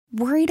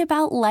Worried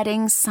about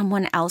letting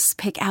someone else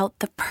pick out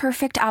the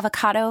perfect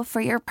avocado for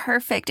your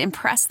perfect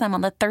impress them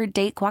on the third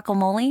date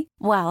guacamole?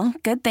 Well,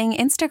 good thing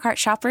Instacart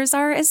shoppers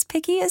are as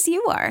picky as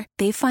you are.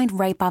 They find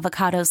ripe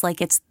avocados like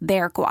it's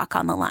their guac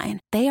on the line.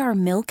 They are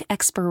milk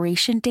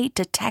expiration date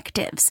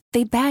detectives.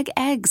 They bag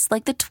eggs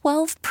like the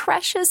 12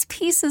 precious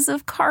pieces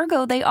of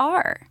cargo they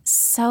are.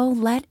 So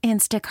let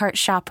Instacart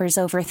shoppers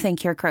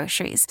overthink your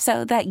groceries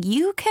so that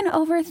you can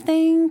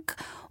overthink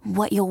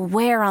what you'll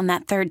wear on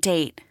that third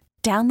date.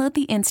 Download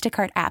the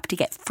Instacart app to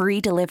get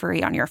free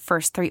delivery on your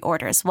first 3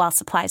 orders while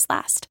supplies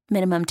last.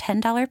 Minimum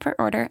 $10 per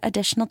order.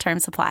 Additional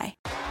terms apply.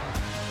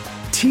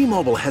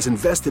 T-Mobile has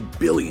invested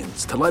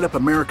billions to light up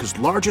America's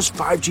largest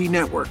 5G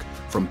network,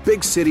 from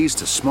big cities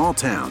to small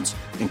towns,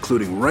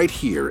 including right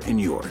here in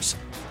yours.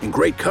 And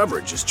great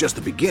coverage is just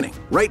the beginning.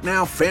 Right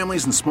now,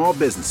 families and small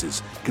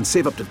businesses can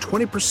save up to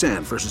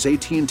 20% versus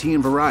AT&T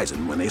and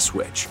Verizon when they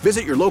switch.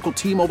 Visit your local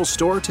T-Mobile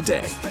store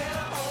today.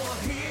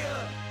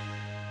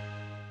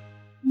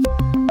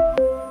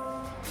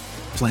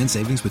 Plan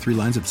savings with 3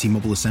 lines of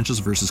T-Mobile Essentials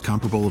versus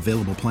comparable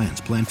available plans.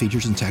 Plan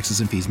features and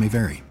taxes and fees may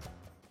vary.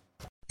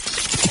 Good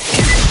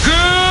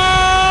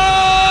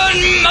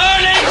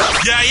morning!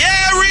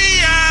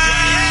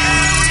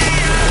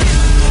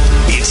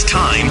 It's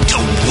time to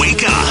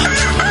wake up.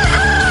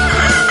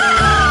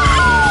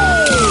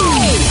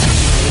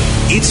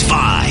 It's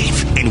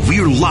 5, and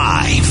we're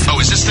live. Oh,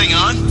 is this thing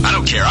on? I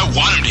don't care. I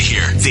want him to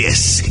hear.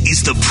 This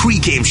is the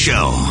pregame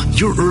show,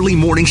 your early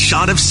morning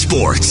shot of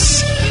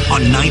sports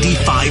on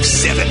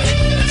 95.7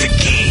 The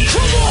Game.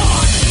 Come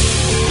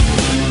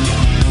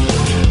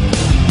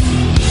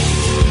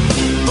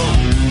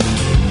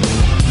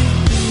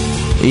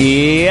on!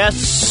 Yes,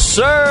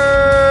 sir.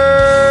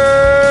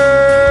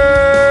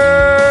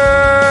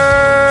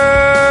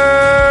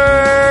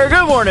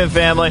 Good morning,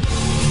 family.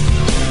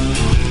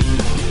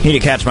 Need to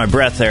catch my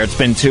breath there. It's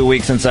been 2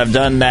 weeks since I've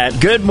done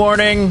that. Good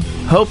morning.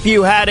 Hope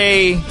you had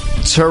a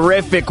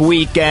terrific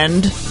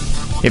weekend.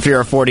 If you're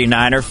a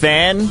 49er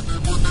fan, I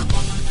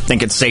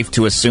think it's safe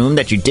to assume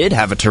that you did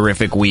have a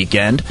terrific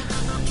weekend.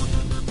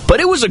 But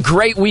it was a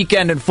great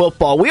weekend in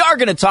football. We are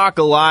going to talk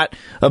a lot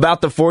about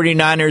the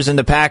 49ers and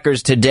the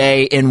Packers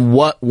today and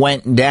what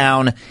went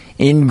down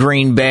in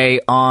Green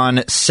Bay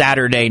on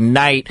Saturday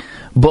night.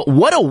 But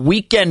what a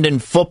weekend in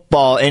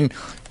football. And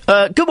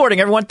good morning,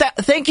 everyone.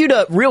 Thank you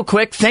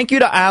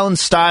to Alan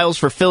Stiles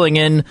for filling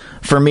in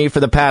for me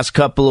for the past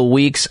couple of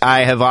weeks.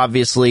 I have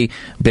obviously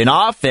been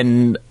off,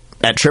 and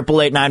at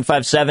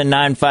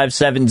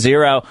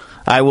 888-957-9570,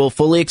 I will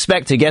fully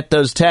expect to get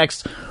those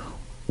texts.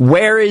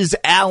 Where is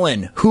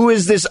Alan? Who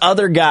is this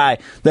other guy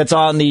that's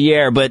on the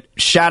air? But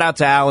shout out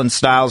to Alan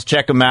Stiles.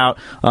 Check him out.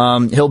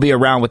 He'll be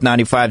around with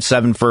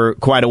 95.7 for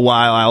quite a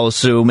while, I'll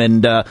assume.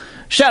 And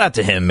shout out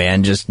to him,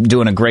 man. Just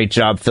doing a great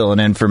job filling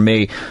in for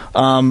me.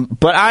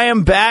 But I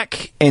am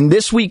back, and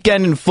this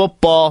weekend in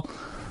football,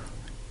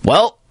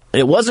 well,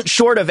 it wasn't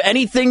short of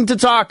anything to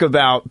talk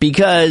about,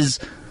 because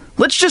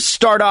let's just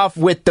start off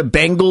with the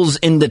Bengals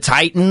and the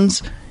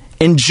Titans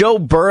and Joe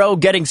Burrow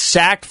getting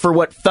sacked for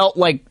what felt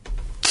like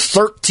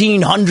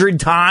 1,300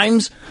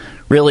 times.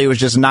 Really, it was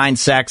just 9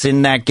 sacks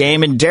in that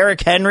game. And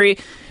Derrick Henry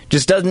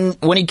just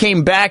doesn't, when he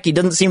came back, he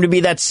doesn't seem to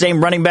be that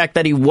same running back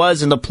that he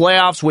was in the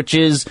playoffs, which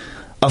is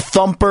a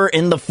thumper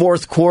in the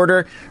fourth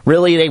quarter.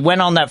 Really, they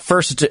went on that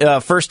first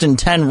and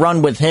 10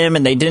 run with him,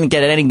 and they didn't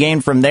get any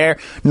gain from there.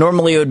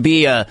 Normally, it would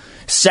be a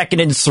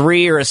 2nd and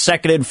 3 or a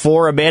 2nd and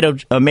 4,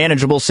 a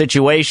manageable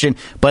situation,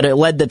 but it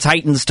led the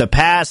Titans to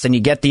pass, and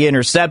you get the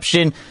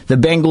interception. The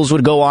Bengals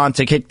would go on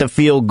to kick the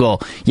field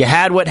goal. You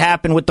had what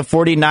happened with the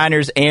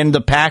 49ers and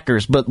the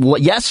Packers, but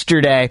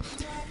yesterday,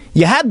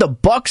 you had the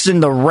Bucs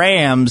and the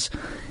Rams,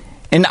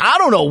 and I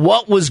don't know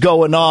what was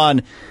going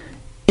on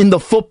in the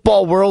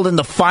football world in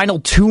the final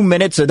 2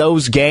 minutes of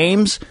those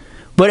games,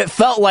 but it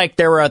felt like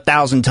there were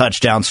 1,000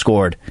 touchdowns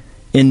scored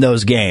in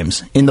those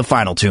games in the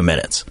final 2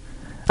 minutes.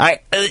 I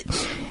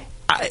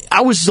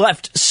was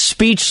left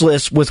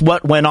speechless with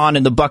what went on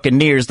in the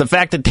Buccaneers. The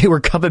fact that they were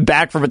coming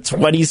back from a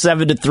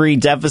 27-3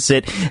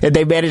 deficit and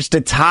they managed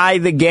to tie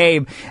the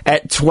game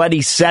at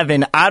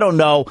 27. I don't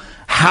know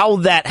how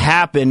that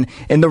happened,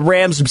 and the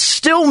Rams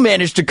still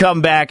managed to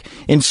come back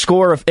and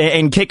score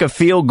and kick a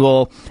field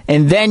goal.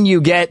 And then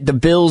you get the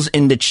Bills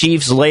and the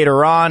Chiefs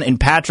later on, and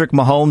Patrick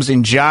Mahomes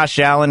and Josh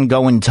Allen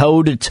going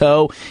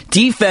toe-to-toe.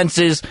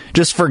 Defenses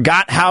just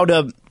forgot how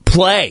to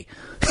play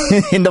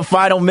in the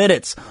final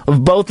minutes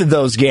of both of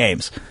those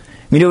games. I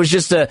mean, it was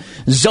just a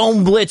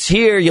zone blitz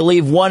here. You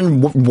leave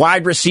one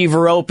wide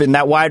receiver open,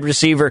 that wide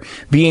receiver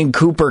being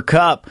Cooper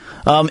Kupp.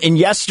 In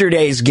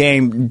yesterday's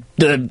game,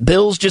 the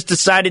Bills just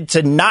decided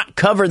to not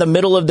cover the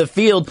middle of the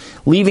field,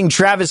 leaving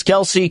Travis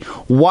Kelce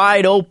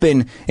wide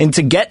open, and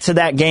to get to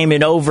that game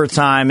in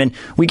overtime. And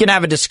we can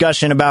have a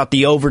discussion about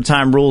the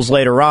overtime rules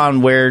later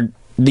on, where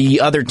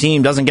the other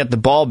team doesn't get the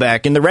ball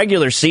back. In the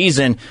regular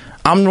season,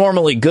 I'm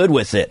normally good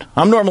with it.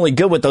 I'm normally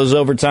good with those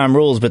overtime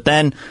rules, but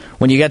then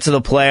when you get to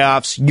the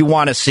playoffs, you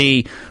want to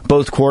see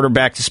both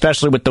quarterbacks,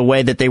 especially with the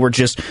way that they were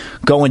just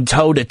going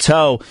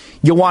toe-to-toe,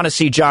 you want to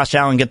see Josh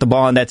Allen get the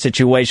ball in that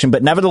situation.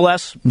 But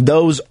nevertheless,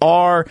 those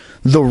are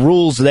the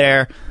rules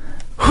there.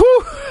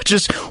 Whew,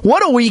 just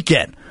what a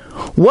weekend.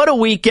 What a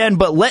weekend,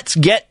 but let's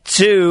get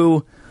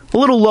to a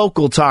little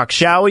local talk,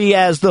 shall we?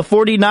 As the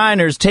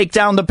 49ers take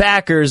down the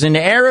Packers, and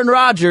Aaron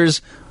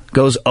Rodgers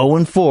goes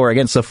 0-4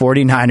 against the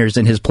 49ers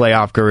in his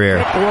playoff career.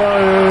 It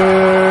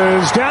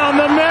was down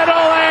the middle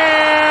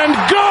and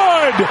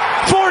good!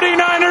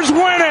 49ers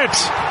win it!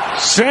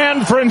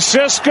 San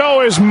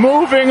Francisco is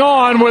moving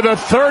on with a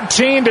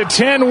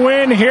 13-10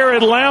 win here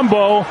at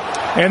Lambeau,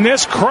 and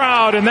this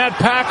crowd and that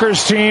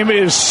Packers team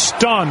is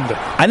stunned.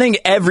 I think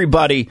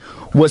everybody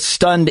was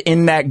stunned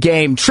in that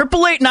game.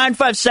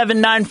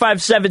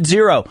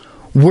 888-957-9570.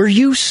 Were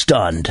you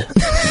stunned?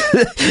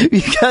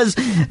 Because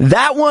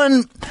that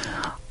one,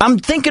 I'm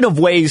thinking of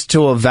ways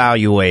to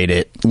evaluate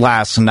it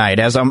last night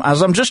as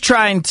I'm just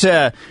trying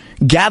to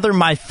gather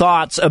my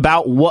thoughts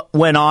about what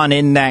went on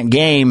in that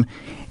game.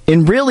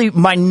 And really,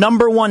 my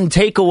number one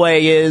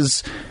takeaway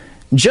is,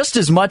 just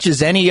as much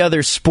as any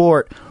other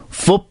sport,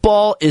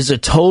 football is a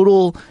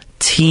total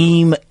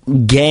team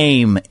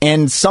game.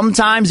 And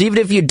sometimes, even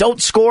if you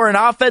don't score an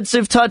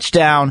offensive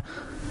touchdown,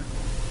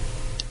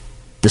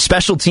 the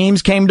special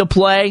teams came to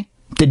play,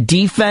 the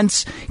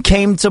defense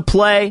came to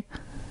play,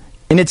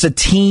 and it's a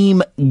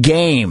team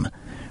game.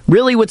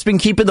 Really, what's been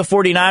keeping the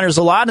 49ers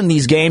a lot in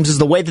these games is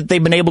the way that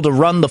they've been able to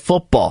run the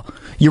football.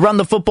 You run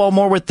the football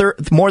more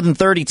than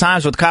 30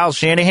 times with Kyle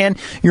Shanahan,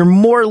 you're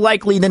more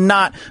likely than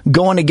not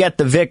going to get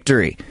the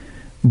victory.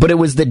 But it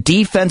was the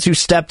defense who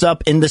stepped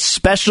up in the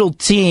special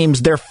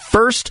teams, their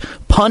first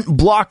punt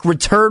block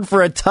return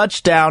for a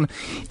touchdown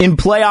in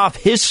playoff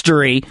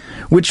history,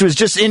 which was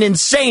just an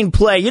insane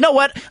play. You know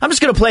what? I'm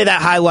just going to play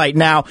that highlight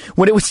now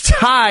when it was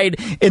tied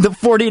and the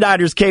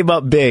 49ers came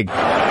up big.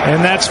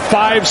 And that's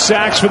 5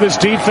 sacks for this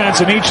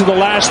defense in each of the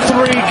last 3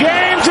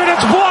 games, and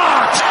it's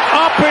blocked!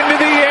 Up into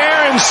the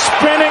air and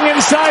spinning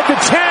inside the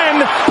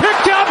 10,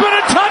 picked up and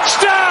a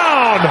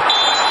touchdown!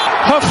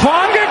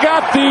 Hufanga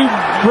got the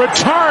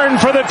return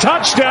for the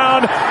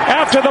touchdown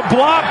after the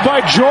block by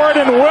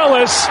Jordan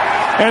Willis,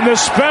 and the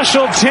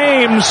special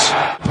teams.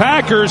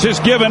 Packers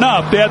has given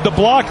up. They had the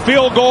blocked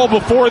field goal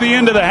before the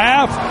end of the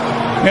half,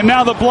 and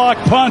now the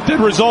blocked punt that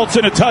results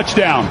in a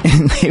touchdown.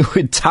 And they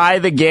would tie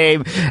the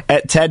game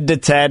at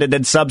 10-10, and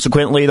then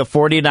subsequently the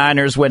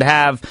 49ers would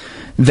have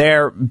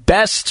their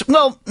best,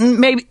 well,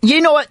 maybe,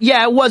 you know what?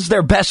 Yeah, it was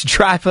their best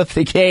drive of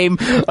the game.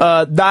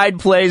 9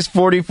 plays,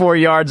 44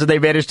 yards, and they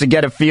managed to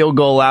get a field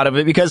goal out of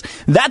it because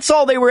that's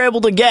all they were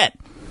able to get.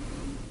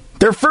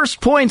 Their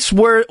first points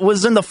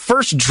was in the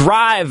first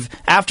drive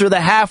after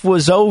the half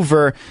was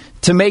over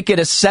to make it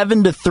a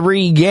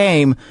 7-3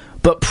 game.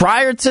 But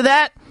prior to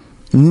that,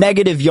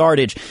 negative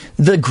yardage.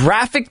 The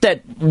graphic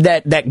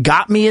that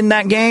got me in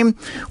that game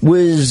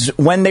was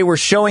when they were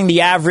showing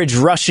the average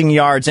rushing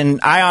yards, and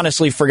I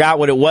honestly forgot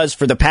what it was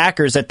for the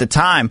Packers at the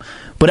time.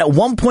 But at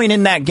one point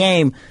in that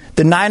game,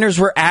 the Niners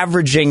were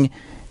averaging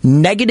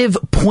negative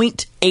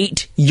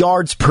 0.8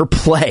 yards per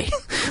play.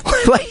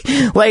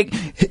 like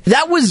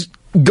that was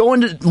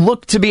going to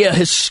look to be a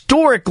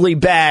historically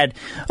bad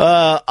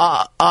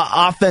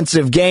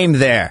offensive game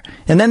there.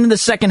 And then in the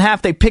second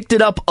half, they picked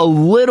it up a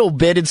little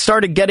bit and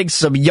started getting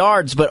some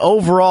yards, but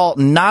overall,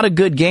 not a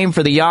good game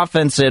for the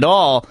offense at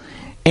all.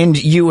 And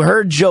you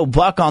heard Joe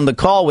Buck on the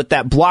call with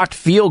that blocked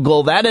field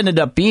goal. That ended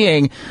up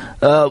being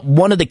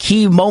one of the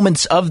key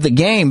moments of the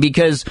game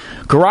because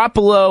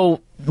Garoppolo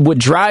would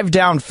drive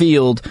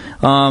downfield,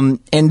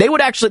 and they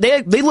would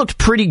actually they looked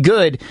pretty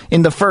good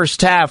in the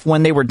first half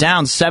when they were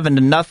down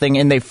 7-0,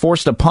 and they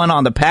forced a punt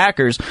on the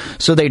Packers.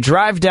 So they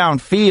drive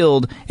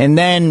downfield, and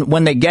then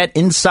when they get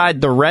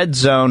inside the red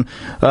zone,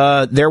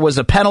 there was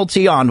a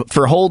penalty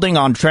for holding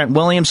on Trent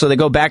Williams, so they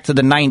go back to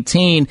the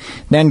 19.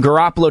 Then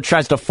Garoppolo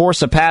tries to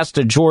force a pass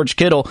to George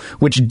Kittle,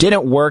 which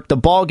didn't work. The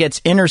ball gets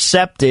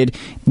intercepted,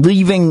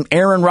 leaving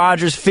Aaron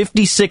Rodgers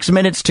 56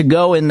 minutes to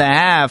go in the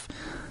half.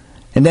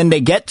 And then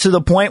they get to the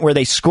point where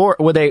they score,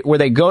 where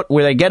they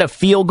get a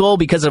field goal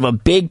because of a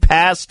big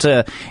pass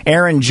to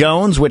Aaron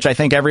Jones, which I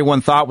think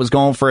everyone thought was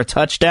going for a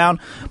touchdown.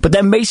 But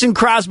then Mason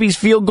Crosby's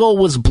field goal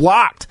was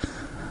blocked.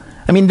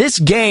 I mean, this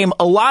game,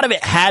 a lot of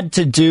it had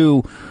to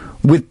do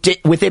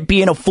with it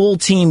being a full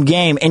team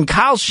game. And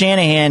Kyle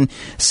Shanahan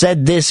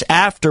said this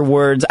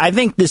afterwards. I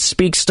think this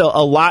speaks to a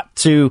lot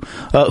to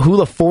who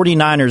the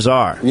 49ers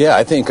are. Yeah,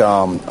 I think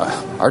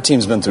our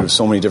team's been through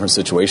so many different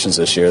situations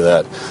this year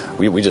that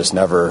we just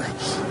never,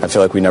 I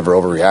feel like we never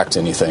overreact to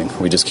anything.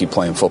 We just keep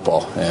playing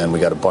football. And we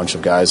got a bunch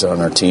of guys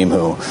on our team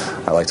who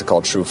I like to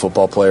call true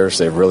football players.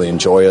 They really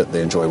enjoy it.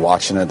 They enjoy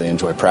watching it. They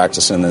enjoy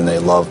practicing, and they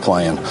love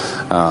playing.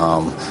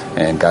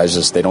 And guys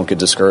just, they don't get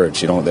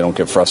discouraged. They don't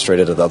get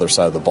frustrated at the other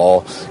side of the ball.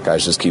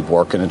 Guys just keep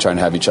working and trying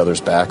to have each other's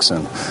backs,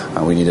 and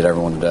we needed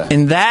everyone today.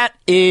 And that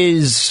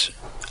is,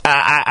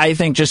 I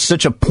think just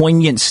such a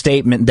poignant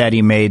statement that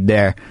he made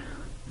there.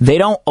 They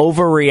don't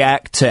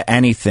overreact to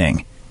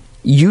anything.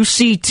 You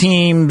see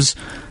teams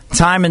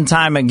time and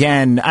time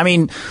again. I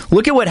mean,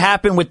 look at what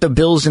happened with the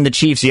Bills and the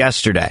Chiefs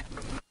yesterday.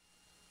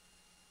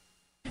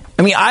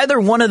 I mean, either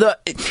one of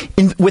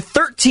with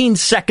 13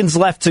 seconds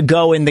left to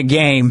go in the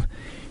game,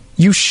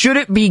 you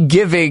shouldn't be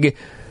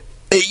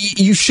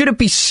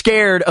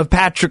scared of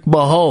Patrick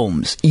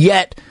Mahomes.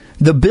 Yet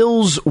the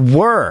Bills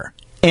were,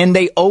 and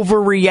they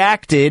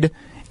overreacted,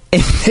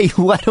 and they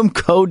let him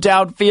go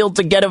downfield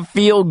to get a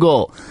field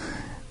goal.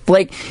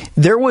 Like,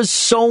 there was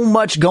so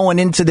much going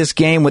into this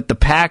game with the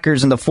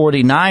Packers and the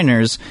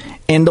 49ers,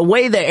 and the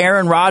way that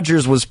Aaron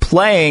Rodgers was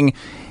playing,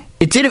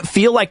 it didn't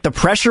feel like the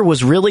pressure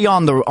was really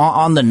on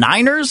the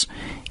Niners.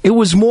 It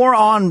was more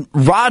on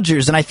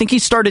Rodgers, and I think he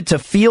started to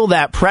feel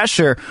that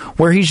pressure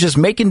where he's just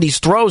making these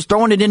throws,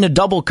 throwing it into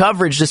double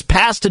coverage, this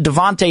pass to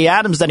Devontae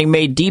Adams that he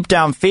made deep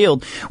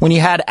downfield when he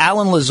had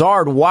Allen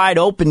Lazard wide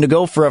open to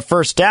go for a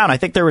first down. I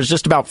think there was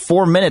just about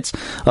 4 minutes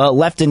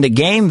left in the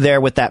game there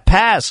with that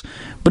pass,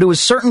 but it was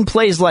certain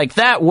plays like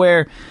that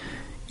where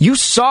you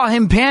saw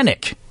him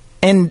panic.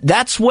 And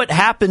that's what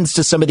happens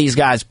to some of these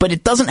guys, but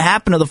it doesn't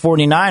happen to the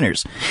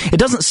 49ers. It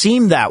doesn't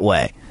seem that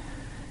way.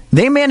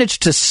 They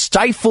managed to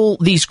stifle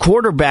these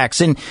quarterbacks.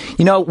 And,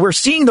 you know, we're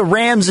seeing the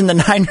Rams and the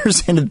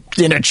Niners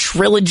in a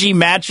trilogy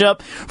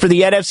matchup for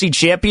the NFC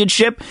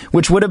Championship,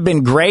 which would have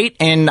been great.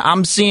 And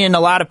I'm seeing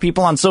a lot of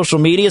people on social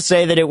media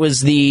say that it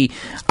was the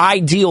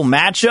ideal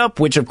matchup,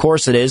 which of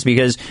course it is,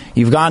 because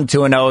you've gone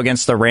 2-0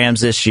 against the Rams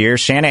this year.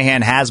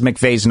 Shanahan has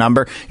McVay's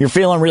number. You're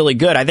feeling really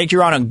good. I think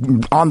you're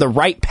on the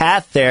right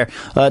path there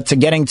to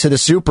getting to the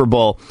Super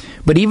Bowl.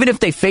 But even if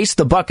they face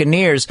the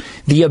Buccaneers,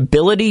 the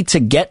ability to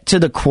get to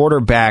the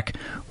quarterback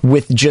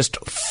with just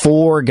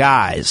 4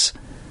 guys,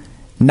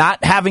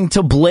 not having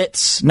to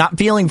blitz, not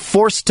feeling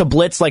forced to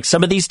blitz like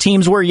some of these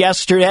teams were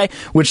yesterday,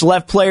 which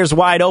left players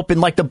wide open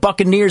like the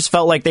Buccaneers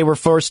felt like they were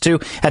forced to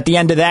at the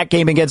end of that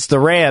game against the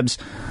Rams.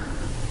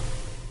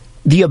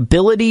 The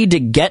ability to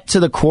get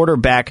to the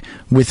quarterback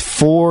with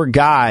 4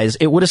 guys,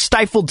 it would have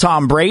stifled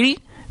Tom Brady,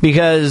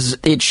 because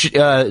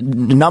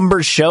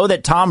numbers show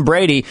that Tom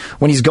Brady,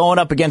 when he's going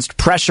up against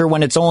pressure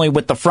when it's only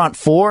with the front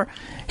 4,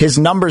 his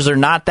numbers are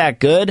not that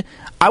good.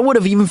 I would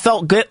have even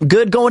felt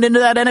good going into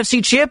that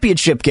NFC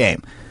Championship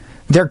game.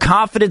 Their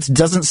confidence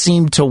doesn't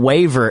seem to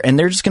waver, and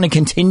they're just going to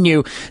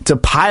continue to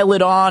pile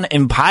it on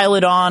and pile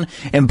it on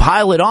and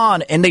pile it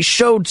on, and they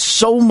showed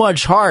so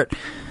much heart.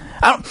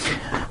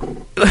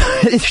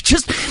 It's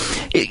just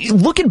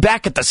looking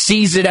back at the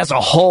season as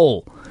a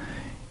whole.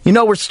 You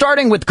know, we're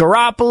starting with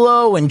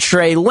Garoppolo and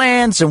Trey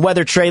Lance and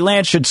whether Trey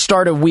Lance should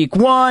start at week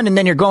 1, and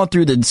then you're going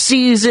through the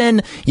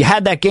season. You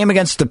had that game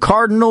against the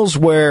Cardinals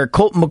where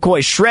Colt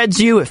McCoy shreds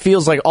you. It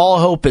feels like all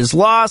hope is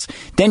lost.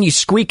 Then you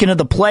squeak into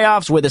the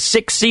playoffs with a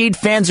 6 seed.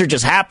 Fans are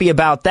just happy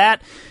about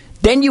that.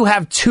 Then you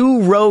have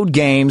 2 road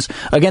games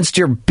against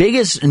your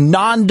biggest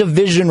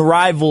non-division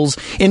rivals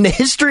in the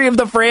history of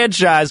the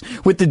franchise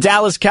with the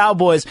Dallas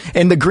Cowboys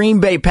and the Green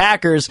Bay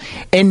Packers.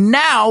 And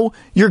now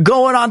you're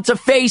going on to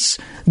face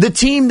the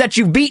team that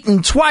you've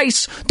beaten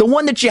twice, the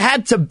one that you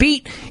had to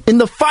beat in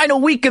the final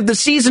week of the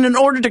season in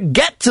order to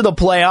get to the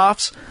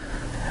playoffs.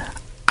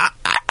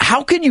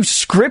 How can you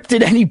script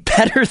it any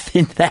better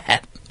than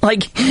that?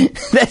 Like,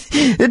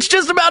 it's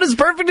just about as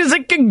perfect as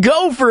it can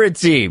go for a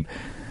team.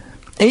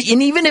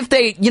 And even if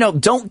they,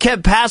 don't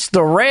get past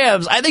the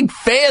Rams, I think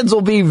fans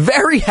will be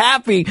very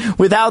happy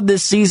with how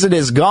this season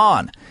is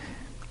gone.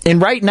 And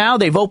right now,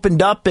 they've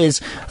opened up as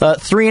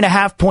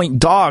 3.5-point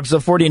dogs the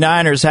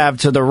 49ers have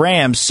to the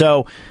Rams.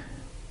 So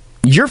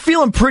you're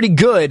feeling pretty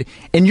good.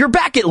 And you're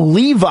back at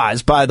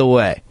Levi's, by the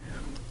way.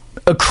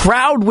 A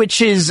crowd which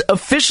has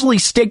officially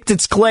staked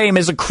its claim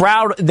as a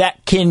crowd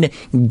that can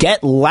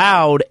get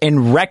loud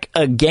and wreck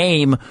a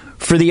game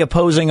for the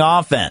opposing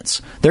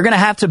offense. They're going to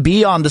have to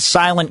be on the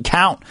silent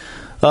count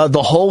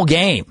the whole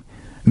game.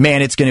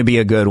 Man, it's going to be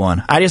a good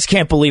one. I just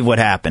can't believe what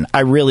happened. I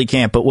really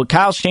can't. But what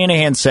Kyle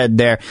Shanahan said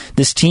there,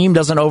 this team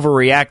doesn't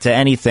overreact to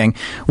anything.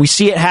 We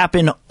see it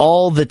happen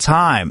all the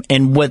time.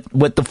 And what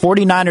the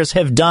 49ers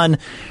have done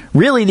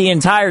really the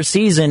entire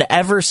season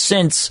ever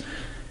since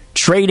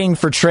trading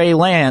for Trey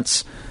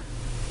Lance,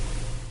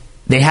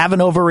 they haven't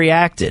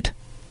overreacted.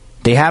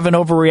 They haven't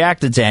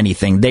overreacted to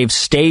anything. They've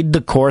stayed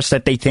the course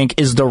that they think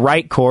is the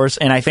right course,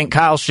 and I think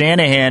Kyle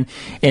Shanahan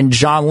and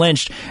John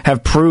Lynch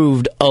have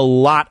proved a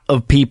lot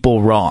of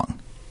people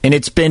wrong. And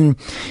it's been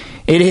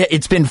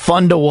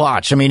fun to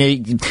watch. I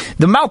mean,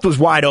 the mouth was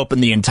wide open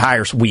the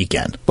entire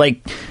weekend.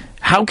 Like,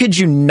 how could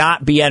you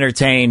not be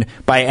entertained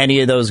by any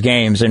of those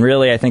games? And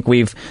really, I think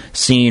we've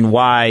seen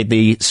why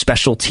the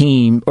special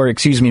team, or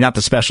excuse me, not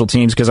the special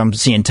teams, because I'm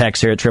seeing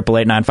texts here at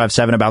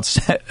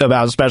 888-957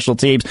 about special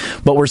teams,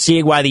 but we're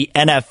seeing why the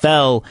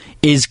NFL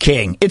is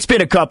king. It's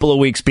been a couple of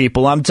weeks,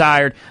 people. I'm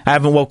tired. I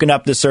haven't woken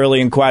up this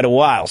early in quite a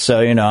while,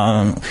 so,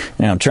 I'm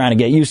trying to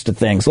get used to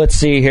things. Let's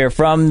see here.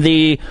 From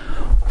the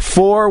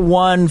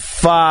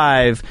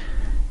 415,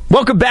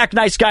 Welcome back,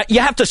 nice guy.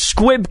 You have to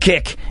squib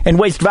kick and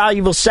waste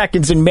valuable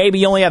seconds, and maybe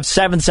you only have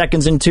 7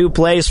 seconds in 2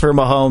 plays for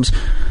Mahomes.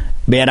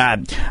 Man, I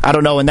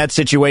don't know. In that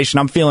situation,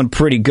 I'm feeling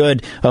pretty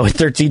good with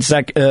 13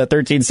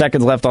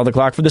 seconds left on the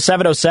clock. For the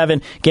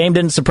 7:07, game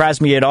didn't surprise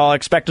me at all. I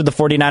expected the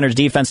 49ers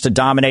defense to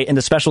dominate, and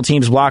the special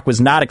teams block was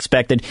not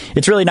expected.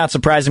 It's really not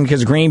surprising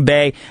because Green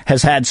Bay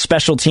has had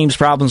special teams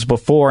problems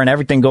before, and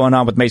everything going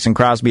on with Mason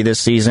Crosby this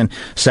season.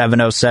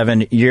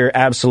 7:07, you're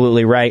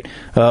absolutely right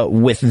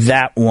with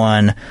that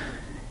one.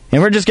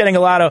 And we're just getting a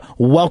lot of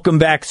welcome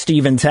back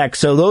Steven text.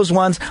 So those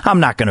ones, I'm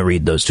not going to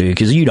read those to you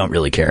because you don't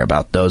really care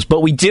about those. But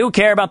we do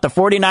care about the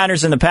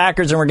 49ers and the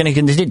Packers, and we're going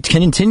to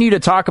continue to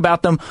talk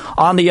about them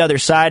on the other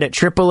side at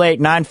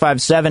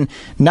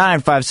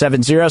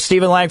 888-957-9570.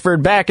 Steven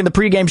Langford back in the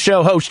pregame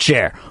show host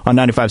chair on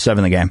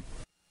 95.7 The Game.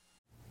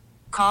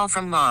 Call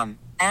from mom.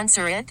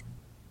 Answer it.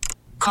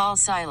 Call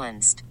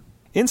silenced.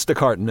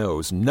 Instacart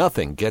knows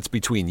nothing gets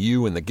between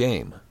you and the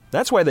game.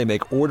 That's why they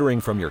make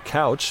ordering from your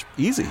couch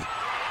easy.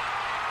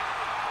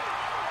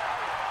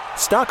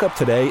 Stock up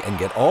today and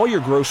get all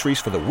your groceries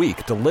for the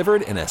week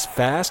delivered in as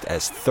fast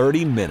as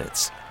 30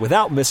 minutes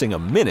without missing a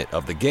minute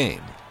of the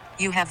game.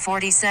 You have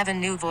 47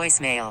 new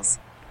voicemails.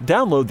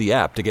 Download the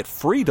app to get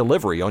free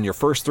delivery on your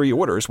first 3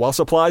 orders while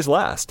supplies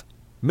last.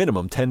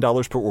 Minimum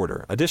 $10 per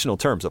order. Additional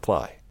terms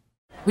apply.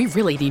 We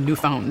really need new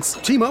phones.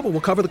 T-Mobile will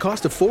cover the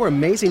cost of 4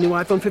 amazing new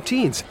iPhone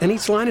 15s, and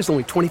each line is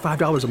only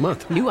 $25 a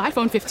month. New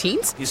iPhone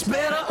 15s? It's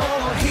better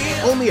over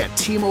here. Only at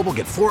T-Mobile,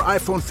 get 4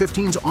 iPhone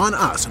 15s on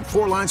us and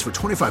 4 lines for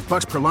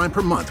 $25 per line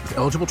per month with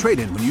eligible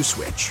trade-in when you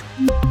switch.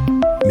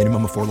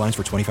 Minimum of 4 lines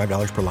for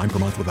 $25 per line per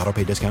month with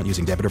autopay discount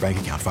using debit or bank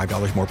account.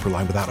 $5 more per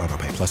line without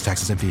autopay, plus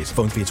taxes and fees.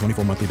 Phone fee at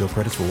 24 monthly bill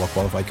credits for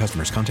well-qualified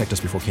customers. Contact us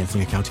before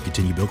canceling account to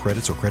continue bill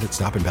credits or credit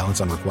stop and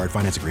balance on required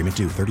finance agreement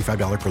due.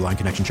 $35 per line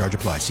connection charge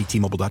applies. See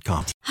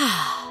T-Mobile.com.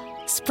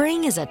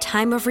 Spring is a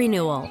time of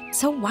renewal,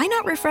 so why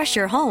not refresh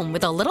your home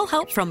with a little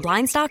help from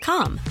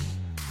Blinds.com?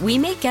 We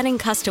make getting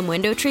custom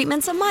window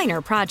treatments a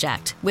minor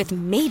project with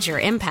major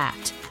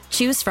impact.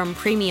 Choose from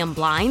premium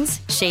blinds,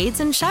 shades,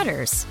 and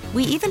shutters.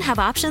 We even have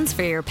options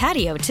for your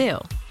patio, too.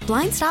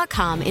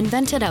 Blinds.com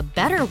invented a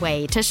better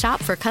way to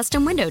shop for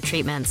custom window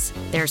treatments.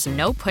 There's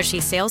no pushy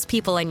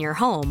salespeople in your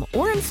home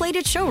or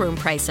inflated showroom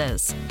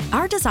prices.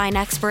 Our design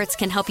experts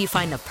can help you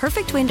find the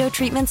perfect window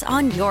treatments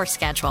on your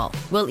schedule.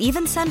 We'll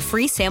even send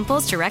free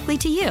samples directly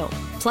to you.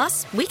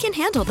 Plus, we can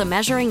handle the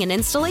measuring and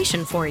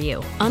installation for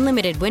you.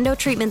 Unlimited window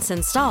treatments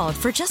installed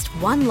for just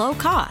one low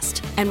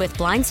cost. And with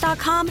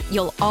Blinds.com,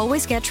 you'll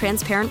always get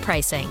transparent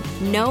pricing.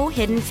 No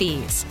hidden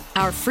fees.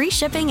 Our free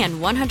shipping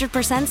and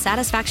 100%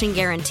 satisfaction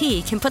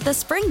guarantee can put the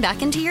spring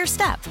back into your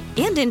step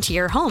and into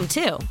your home,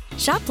 too.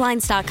 Shop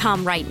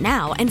Blinds.com right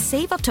now and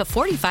save up to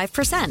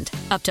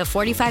 45%. Up to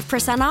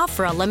 45% off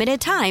for a limited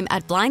time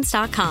at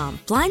Blinds.com.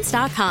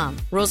 Blinds.com.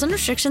 Rules and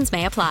restrictions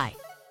may apply.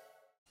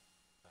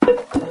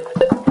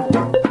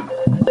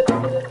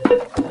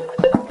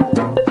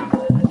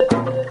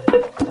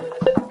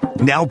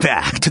 Now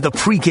back to the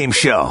pregame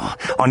show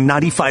on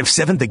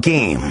 95.7 The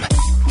Game.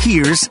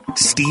 Here's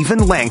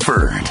Steven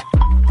Langford.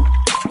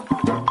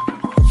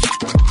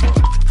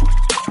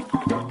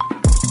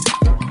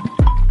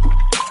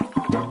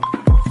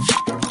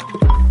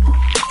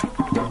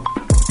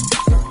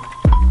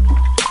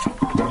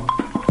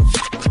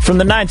 From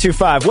the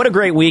 925, what a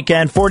great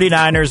weekend.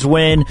 49ers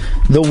win.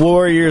 The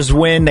Warriors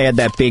win. They had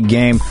that big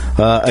game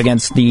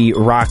against the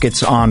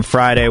Rockets on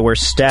Friday where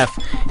Steph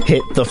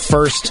hit the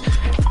first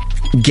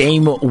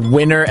game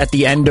winner at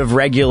the end of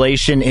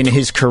regulation in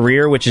his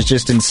career, which is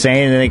just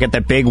insane. And they got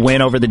that big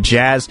win over the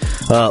Jazz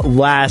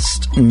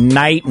last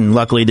night, and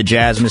luckily the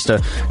Jazz missed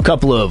a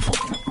couple of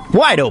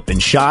wide open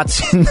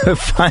shots in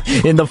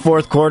the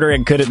fourth quarter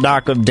and couldn't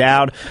knock them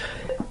down.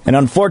 And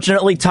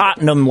unfortunately,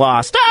 Tottenham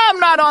lost. I'm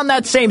not on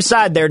that same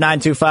side there,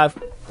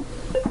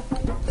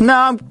 925. No,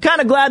 I'm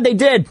kind of glad they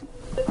did,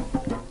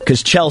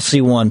 because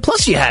Chelsea won.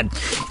 Plus, you had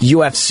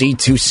UFC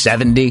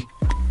 270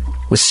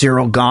 with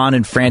Cyril Gane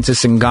and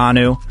Francis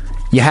Ngannou.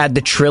 You had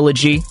the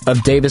trilogy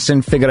of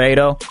Davison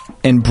Figueiredo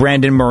and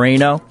Brandon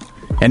Moreno.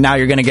 And now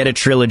you're going to get a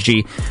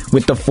trilogy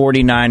with the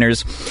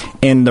 49ers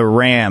and the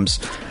Rams.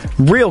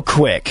 Real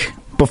quick,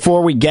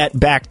 before we get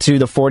back to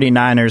the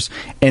 49ers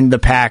and the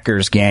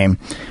Packers game,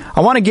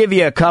 I want to give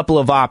you a couple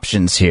of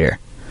options here.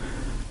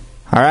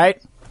 All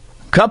right?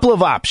 Couple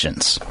of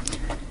options.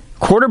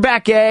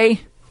 Quarterback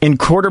A and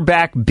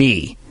quarterback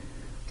B.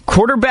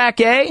 Quarterback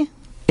A,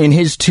 in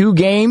his 2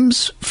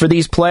 games for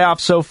these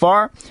playoffs so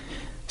far,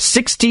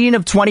 16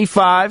 of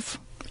 25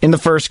 in the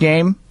first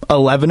game,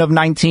 11 of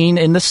 19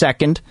 in the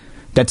second.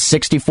 That's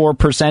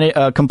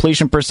 64%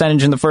 completion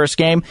percentage in the first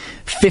game,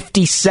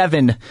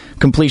 57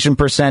 completion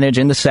percentage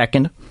in the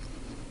second.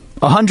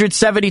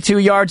 172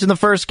 yards in the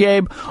first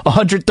game,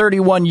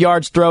 131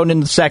 yards thrown in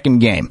the second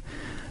game.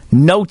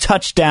 No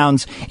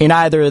touchdowns in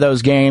either of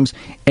those games,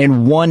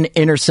 and 1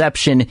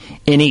 interception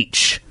in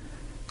each.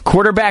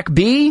 Quarterback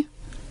B,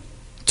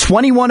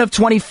 21 of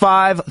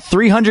 25,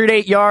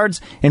 308 yards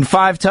and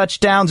 5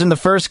 touchdowns in the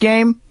first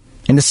game.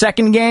 In the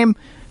second game,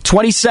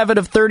 27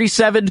 of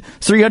 37,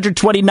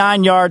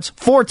 329 yards,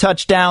 4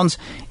 touchdowns,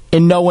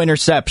 and no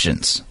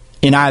interceptions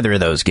in either of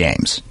those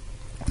games.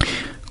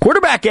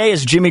 Quarterback A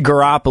is Jimmy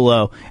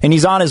Garoppolo, and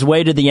he's on his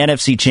way to the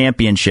NFC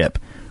Championship.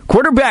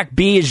 Quarterback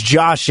B is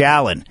Josh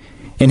Allen,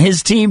 and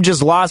his team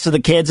just lost to the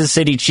Kansas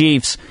City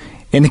Chiefs,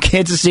 and the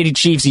Kansas City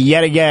Chiefs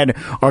yet again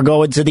are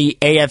going to the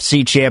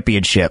AFC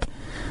Championship.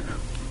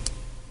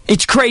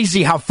 It's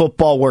crazy how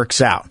football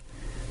works out.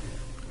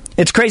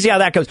 It's crazy how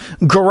that goes.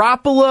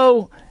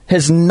 Garoppolo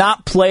has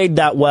not played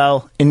that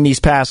well in these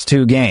past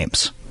 2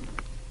 games.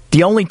 He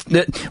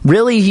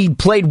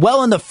played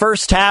well in the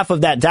first half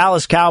of that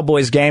Dallas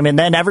Cowboys game, and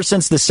then ever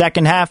since the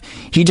second half,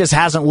 he just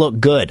hasn't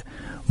looked good.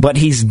 But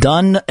he's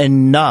done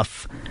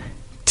enough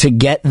to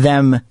get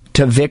them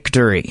to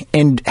victory.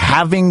 And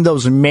having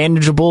those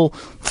manageable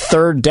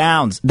third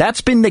downs,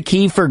 that's been the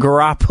key for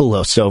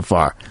Garoppolo so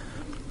far.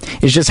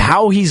 It's just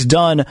how he's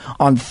done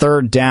on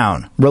third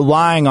down,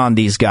 relying on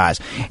these guys.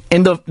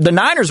 And the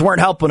Niners weren't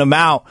helping him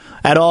out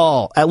at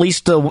all. At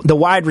least the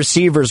wide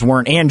receivers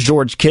weren't, and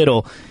George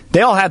Kittle.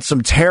 They all had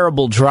some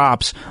terrible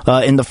drops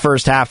in the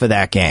first half of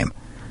that game.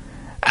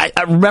 I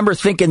remember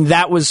thinking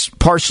that was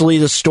partially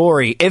the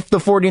story. If the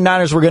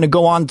 49ers were going to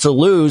go on to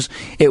lose,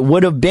 it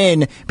would have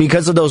been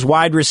because of those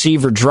wide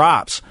receiver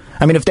drops.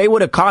 I mean, if they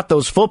would have caught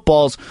those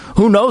footballs,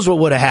 who knows what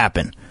would have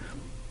happened?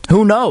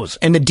 Who knows?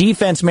 And the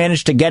defense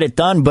managed to get it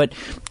done, but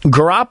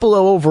Garoppolo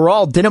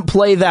overall didn't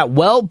play that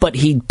well, but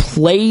he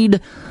played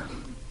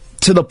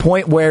to the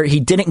point where he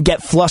didn't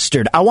get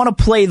flustered. I want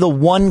to play the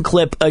one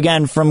clip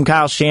again from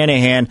Kyle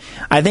Shanahan.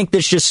 I think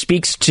this just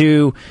speaks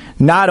to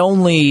not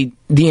only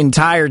the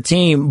entire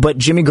team, but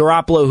Jimmy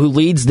Garoppolo, who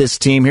leads this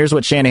team. Here's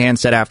what Shanahan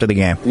said after the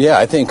game. Yeah,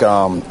 I think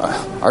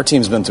our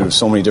team's been through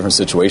so many different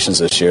situations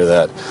this year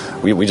that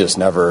we just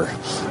never,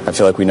 I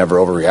feel like we never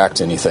overreact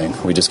to anything.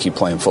 We just keep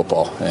playing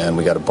football. And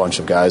we got a bunch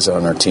of guys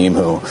on our team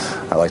who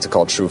I like to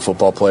call true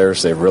football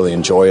players. They really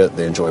enjoy it.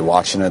 They enjoy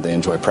watching it. They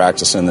enjoy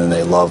practicing, and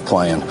they love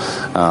playing.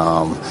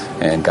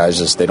 And guys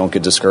just, they don't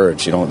get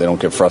discouraged. They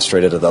don't get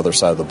frustrated at the other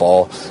side of the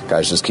ball.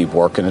 Guys just keep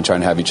working and trying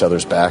to have each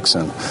other's backs,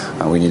 and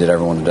we needed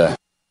everyone today.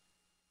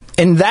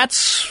 And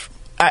that's,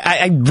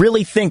 I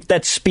really think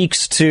that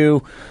speaks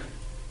to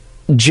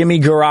Jimmy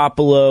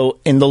Garoppolo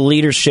and the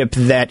leadership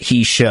that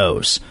he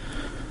shows.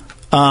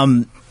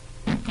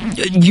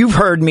 You've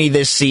heard me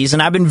this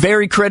season. I've been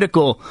very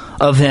critical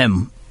of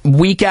him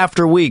week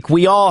after week.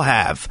 We all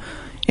have.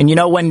 And, you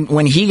know,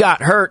 when he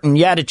got hurt and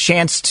you had a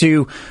chance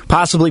to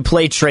possibly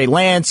play Trey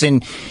Lance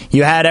and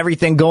you had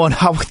everything going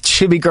on with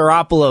Jimmy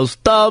Garoppolo's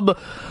thumb,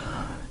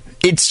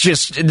 it's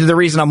just, the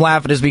reason I'm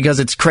laughing is because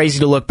it's crazy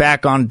to look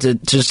back on,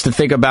 just to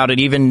think about it,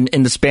 even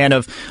in the span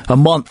of a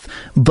month.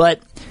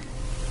 But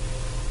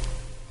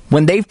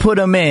when they've put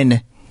him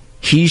in,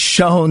 he's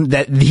shown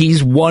that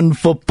he's won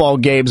football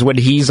games when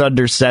he's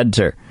under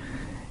center.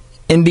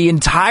 In the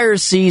entire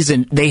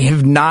season, they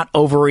have not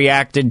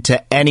overreacted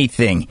to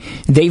anything.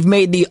 They've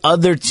made the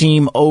other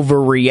team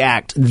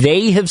overreact.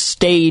 They have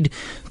stayed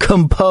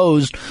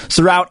composed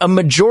throughout a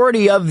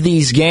majority of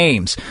these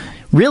games.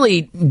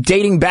 Really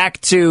dating back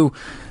to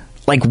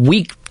like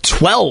week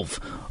 12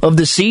 of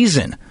the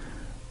season,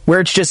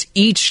 where it's just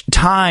each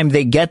time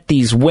they get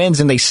these wins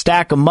and they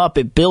stack them up,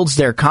 it builds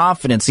their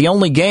confidence. The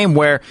only game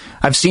where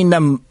I've seen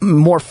them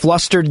more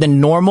flustered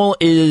than normal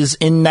is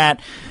in that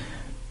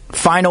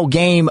final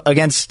game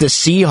against the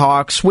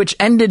Seahawks, which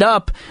ended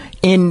up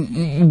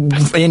in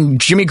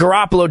Jimmy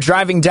Garoppolo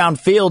driving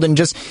downfield and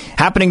just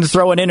happening to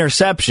throw an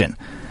interception.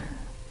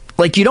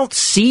 Like, you don't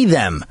see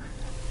them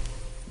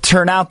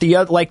turn out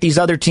like these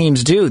other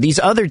teams do. These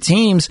other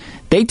teams,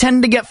 they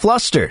tend to get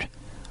flustered.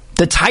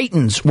 The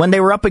Titans, when they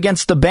were up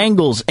against the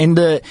Bengals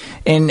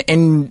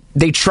and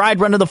they tried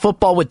running the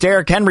football with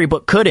Derrick Henry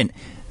but couldn't,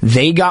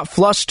 they got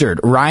flustered.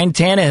 Ryan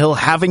Tannehill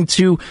having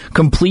to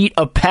complete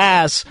a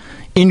pass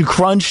in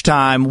crunch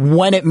time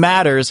when it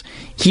matters,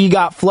 he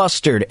got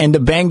flustered, and the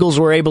Bengals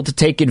were able to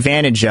take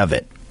advantage of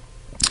it.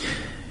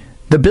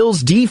 The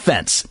Bills'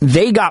 defense,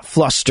 they got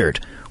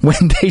flustered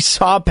when they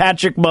saw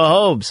Patrick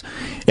Mahomes.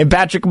 And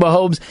Patrick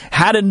Mahomes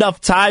had enough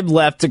time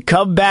left to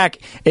come back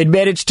and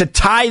manage to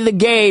tie the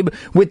game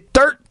with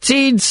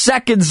 13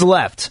 seconds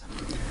left.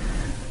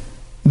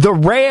 The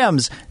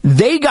Rams,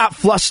 they got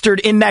flustered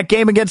in that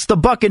game against the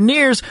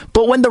Buccaneers,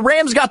 but when the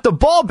Rams got the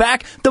ball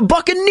back, the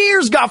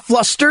Buccaneers got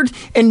flustered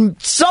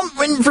and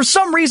for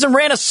some reason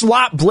ran a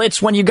slot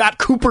blitz when you got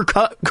Cooper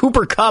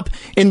Kupp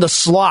in the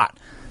slot.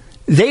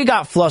 They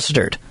got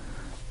flustered.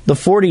 The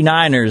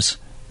 49ers,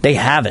 they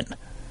haven't.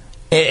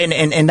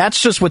 And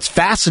that's just what's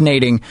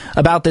fascinating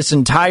about this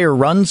entire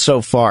run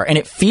so far. And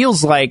it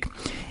feels like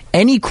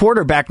any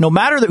quarterback, no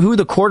matter who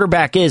the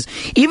quarterback is,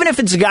 even if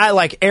it's a guy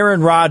like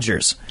Aaron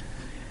Rodgers,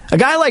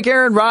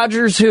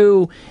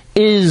 who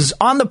is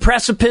on the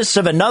precipice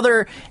of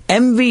another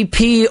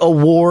MVP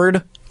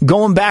award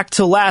going back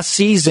to last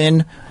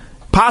season,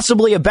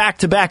 possibly a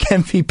back-to-back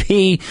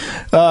MVP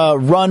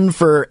run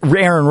for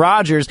Aaron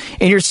Rodgers,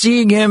 and you're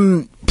seeing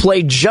him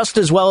play just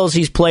as well as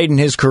he's played in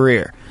his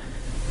career.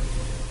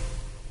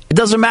 It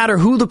doesn't matter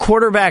who the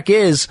quarterback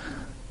is,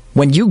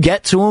 when you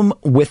get to them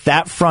with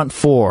that front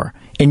four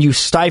and you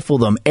stifle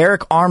them,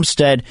 Eric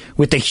Armstead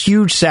with a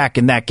huge sack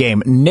in that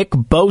game, Nick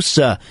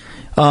Bosa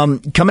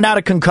coming out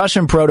of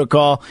concussion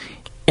protocol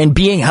and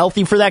being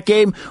healthy for that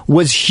game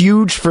was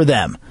huge for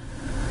them.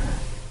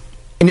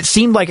 And it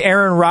seemed like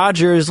Aaron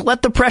Rodgers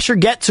let the pressure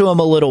get to him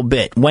a little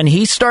bit. When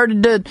he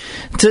started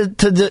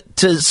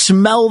to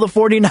smell the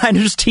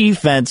 49ers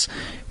defense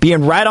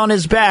being right on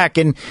his back.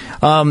 And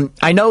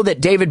I know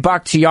that David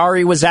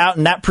Bakhtiari was out,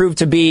 and that proved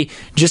to be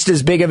just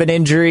as big of an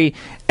injury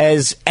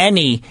as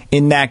any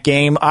in that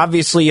game.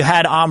 Obviously, you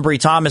had Ambry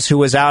Thomas, who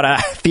was out.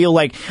 I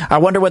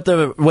wonder what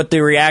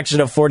the reaction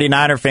of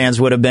 49er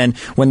fans would have been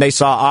when they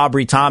saw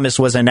Ambry Thomas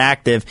was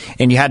inactive,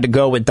 and you had to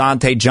go with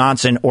Dante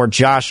Johnson or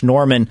Josh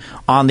Norman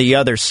on the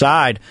other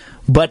side.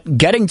 But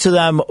getting to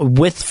them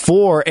with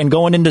 4 and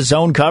going into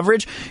zone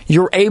coverage,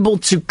 you're able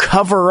to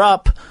cover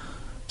up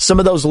some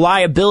of those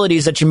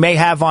liabilities that you may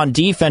have on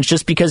defense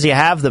just because you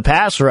have the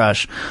pass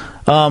rush.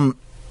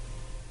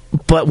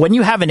 But when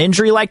you have an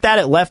injury like that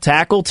at left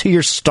tackle to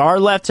your star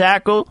left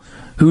tackle,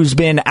 who's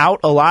been out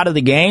a lot of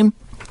the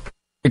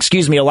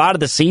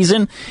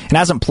season and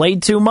hasn't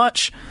played too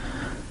much,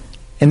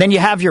 and then you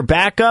have your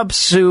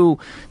backups who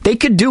they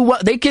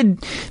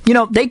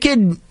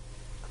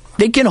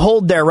can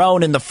hold their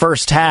own in the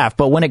first half,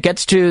 but when it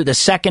gets to the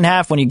second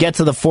half, when you get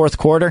to the fourth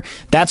quarter,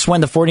 that's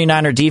when the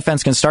 49er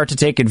defense can start to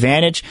take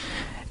advantage.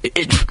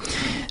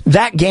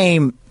 That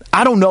game,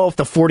 I don't know if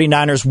the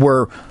 49ers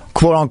were,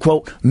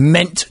 quote-unquote,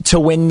 meant to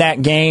win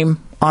that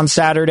game on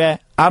Saturday.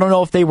 I don't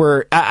know if they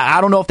were.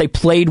 I don't know if they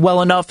played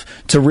well enough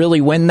to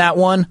really win that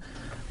one,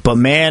 but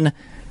man,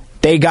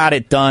 they got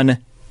it done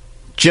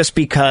just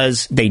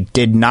because they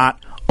did not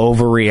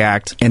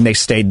overreact and they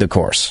stayed the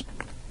course.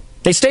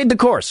 They stayed the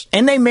course,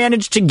 and they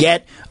managed to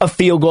get a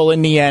field goal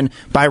in the end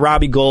by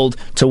Robbie Gould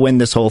to win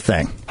this whole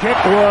thing.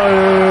 Kick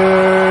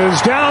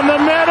was down the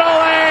middle,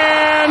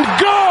 and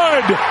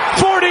good!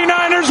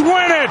 49ers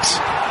win it!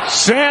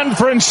 San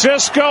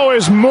Francisco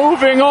is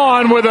moving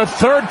on with a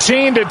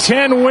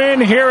 13-10 win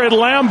here at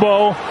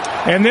Lambeau,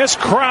 and this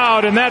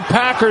crowd and that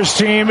Packers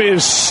team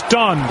is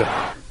stunned.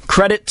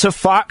 Credit to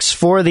Fox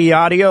for the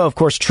audio. Of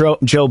course,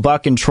 Joe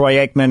Buck and Troy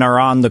Aikman are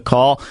on the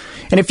call.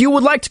 And if you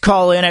would like to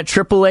call in at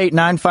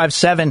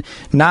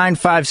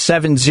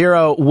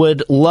 888-957-9570,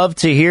 would love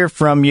to hear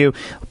from you.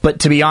 But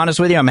to be honest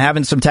with you, I'm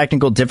having some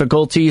technical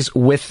difficulties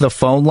with the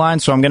phone line,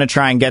 so I'm going to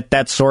try and get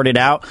that sorted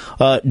out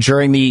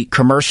during the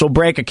commercial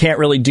break. I can't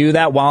really do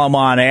that while I'm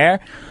on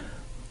air.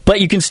 But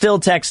you can still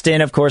text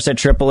in, of course, at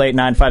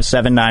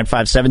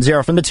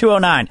 888-957-9570 from the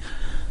 209.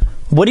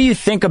 What do you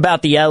think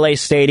about the LA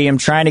Stadium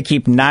trying to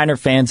keep Niner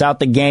fans out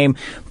the game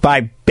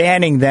by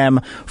banning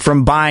them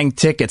from buying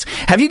tickets?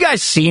 Have you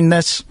guys seen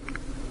this?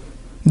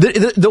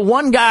 The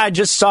one guy I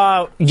just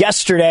saw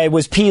yesterday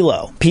was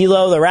Pilo.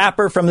 Pilo, the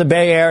rapper from the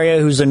Bay Area,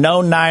 who's a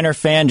known Niner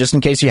fan, just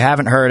in case you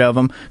haven't heard of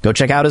him. Go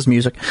check out his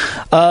music.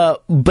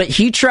 But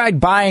he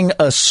tried buying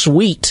a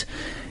suite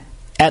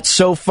at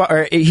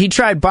SoFi. He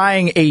tried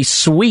buying a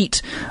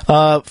suite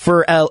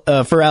for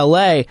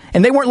LA,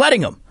 and they weren't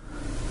letting him.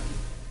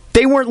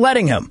 They weren't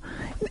letting him.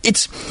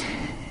 It's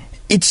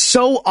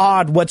so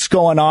odd what's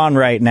going on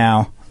right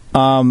now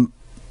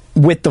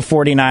with the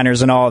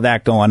 49ers and all of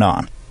that going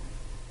on.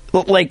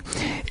 Like,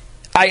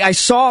 I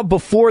saw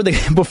before the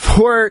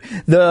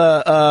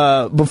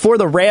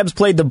Rams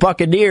played the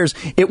Buccaneers,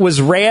 it was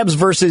Rams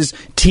versus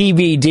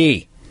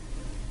TBD.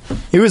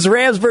 It was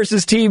Rams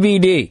versus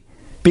TBD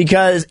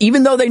because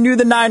even though they knew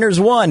the Niners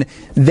won,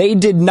 they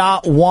did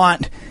not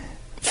want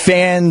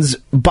fans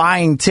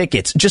buying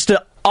tickets. Just an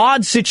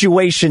odd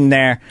situation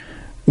there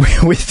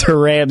with the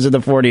Rams and the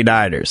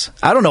 49ers.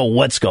 I don't know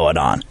what's going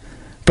on,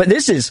 but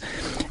this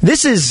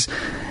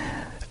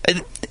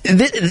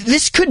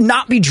could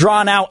not be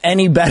drawn out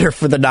any better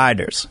for the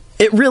Niners.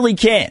 It really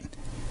can.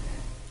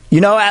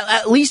 You know,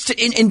 at least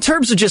in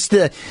terms of just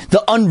the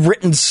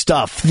unwritten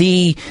stuff,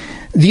 the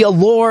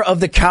allure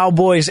of the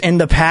Cowboys and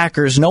the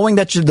Packers, knowing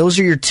that those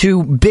are your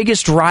two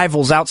biggest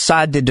rivals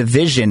outside the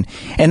division,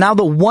 and now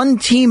the one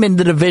team in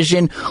the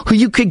division who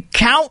you could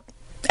count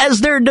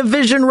as their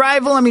division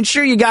rival. I mean,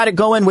 sure, you got it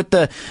going with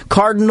the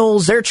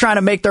Cardinals. They're trying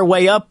to make their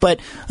way up, but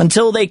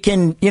until they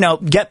can,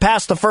 get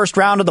past the first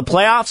round of the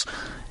playoffs,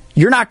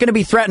 you're not going to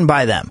be threatened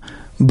by them.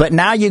 But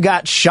now you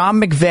got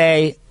Sean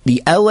McVay,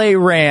 the LA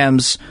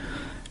Rams,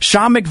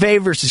 Sean McVay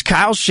versus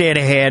Kyle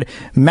Shanahan,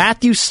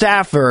 Matthew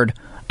Stafford,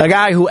 a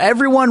guy who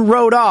everyone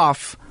wrote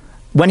off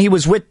when he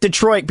was with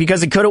Detroit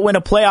because he couldn't win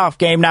a playoff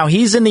game. Now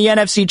he's in the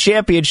NFC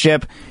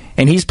Championship,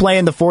 and he's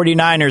playing the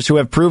 49ers, who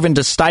have proven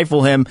to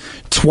stifle him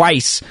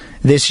twice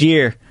this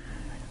year.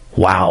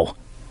 Wow.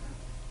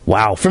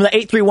 From the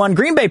 8-3-1,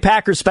 Green Bay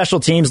Packers special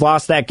teams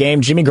lost that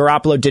game. Jimmy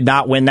Garoppolo did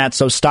not win that,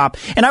 so stop.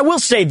 And I will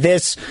say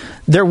this,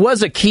 there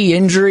was a key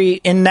injury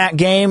in that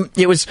game.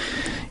 It was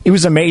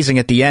amazing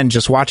at the end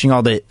just watching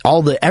all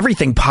the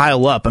everything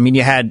pile up. I mean,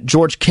 you had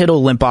George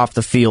Kittle limp off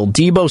the field.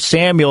 Deebo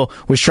Samuel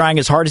was trying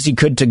as hard as he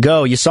could to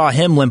go. You saw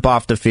him limp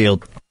off the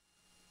field.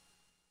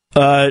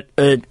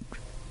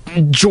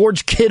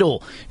 George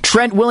Kittle,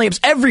 Trent Williams,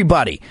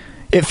 everybody.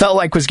 it felt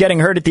like was getting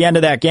hurt at the end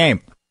of that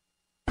game.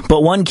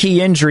 But one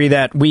key injury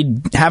that we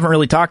haven't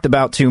really talked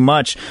about too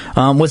much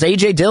was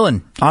A.J.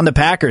 Dillon on the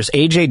Packers.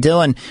 A.J.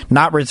 Dillon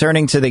not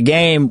returning to the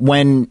game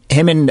when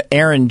him and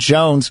Aaron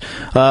Jones,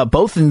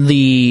 both in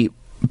the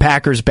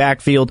Packers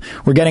backfield,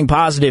 were getting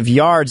positive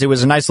yards. It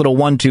was a nice little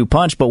 1-2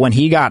 punch, but when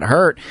he got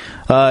hurt,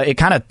 it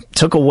kind of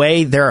took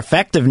away their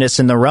effectiveness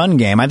in the run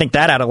game. I think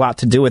that had a lot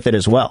to do with it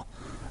as well.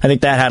 All right,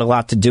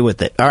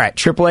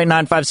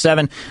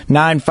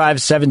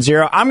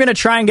 888-957-9570. I'm going to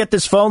try and get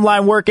this phone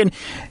line working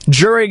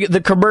during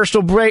the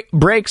commercial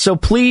break, so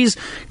please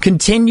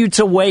continue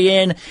to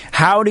weigh in.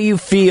 How do you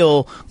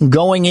feel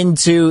going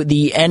into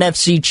the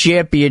NFC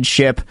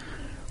Championship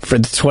for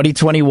the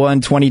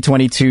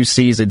 2021-2022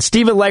 season?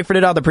 Steven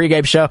Langford on the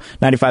pregame show,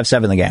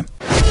 95.7 The Game.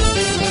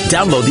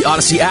 Download the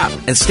Odyssey app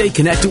and stay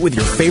connected with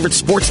your favorite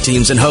sports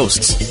teams and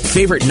hosts.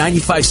 Favorite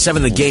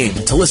 95.7 The Game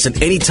to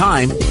listen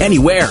anytime,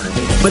 anywhere.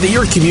 Whether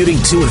you're commuting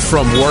to and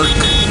from work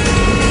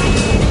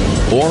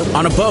or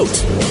on a boat,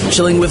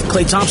 chilling with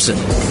Klay Thompson,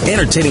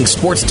 entertaining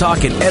sports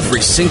talk in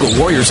every single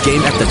Warriors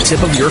game at the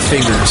tip of your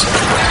fingers.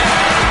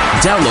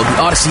 Download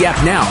the Odyssey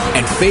app now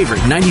and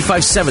favorite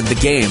 95.7 The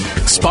Game.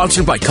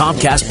 Sponsored by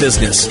Comcast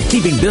Business.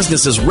 Keeping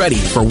businesses ready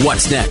for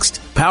what's next.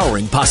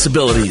 Powering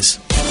possibilities.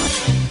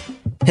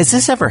 Has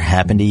this ever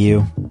happened to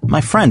you? My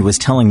friend was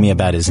telling me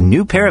about his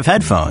new pair of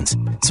headphones,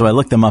 so I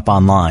looked them up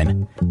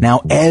online.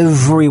 Now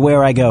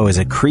everywhere I go is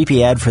a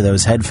creepy ad for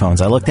those headphones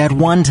I looked at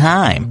one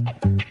time.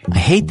 I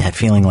hate that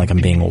feeling like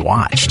I'm being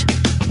watched.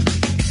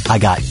 I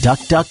got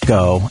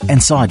DuckDuckGo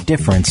and saw a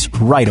difference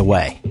right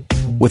away.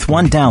 With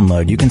one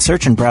download, you can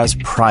search and browse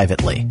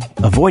privately,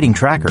 avoiding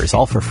trackers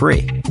all for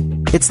free.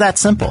 It's that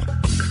simple.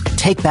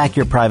 Take back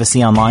your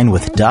privacy online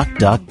with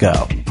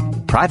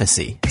DuckDuckGo.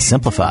 Privacy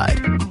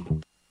simplified.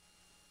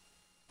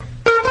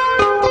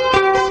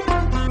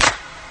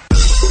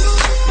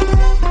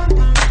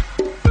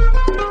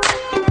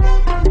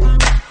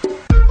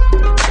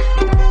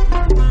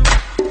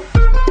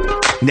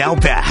 Now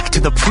back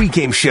to the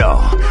pregame show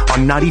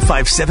on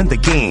 95.7 The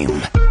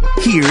Game.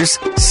 Here's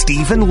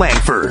Steven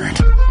Langford.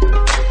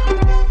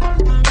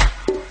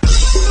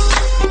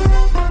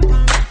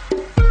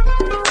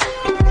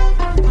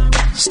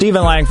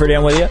 Steven Langford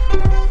in with you.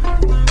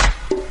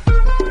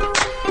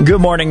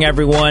 Good morning,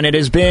 everyone. It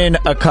has been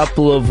a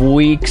couple of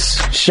weeks.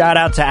 Shout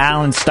out to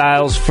Alan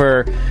Stiles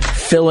for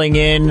filling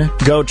in.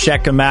 Go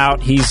check him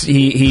out.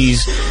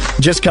 He's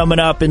just coming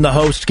up in the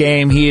host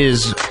game. He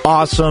is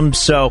awesome.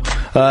 So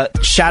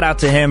shout out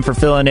to him for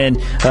filling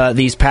in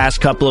these past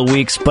couple of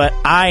weeks. But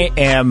I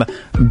am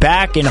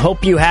back and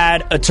hope you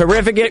had a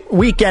terrific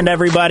weekend,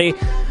 everybody,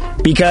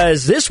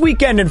 because this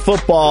weekend in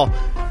football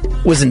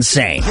was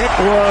insane. It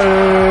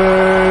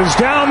was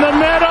down the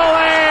middle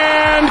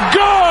and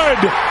good!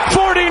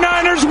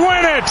 49ers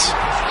win it!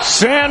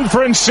 San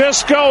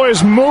Francisco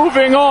is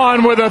moving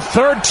on with a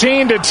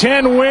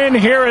 13-10 win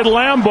here at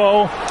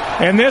Lambeau,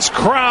 and this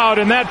crowd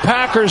and that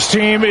Packers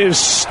team is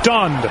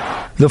stunned.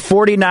 The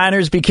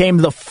 49ers became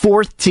the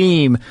fourth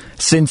team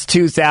since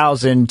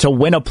 2000 to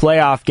win a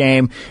playoff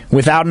game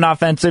without an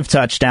offensive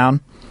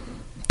touchdown.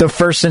 The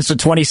first since the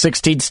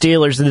 2016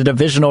 Steelers in the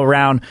divisional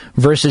round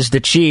versus the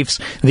Chiefs.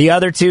 The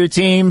other two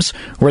teams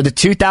were the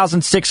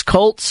 2006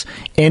 Colts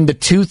and the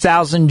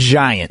 2000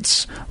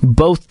 Giants.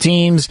 Both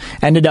teams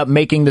ended up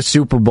making the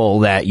Super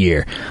Bowl that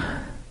year.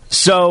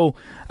 So,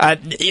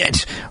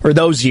 or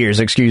those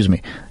years, excuse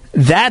me.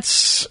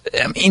 That's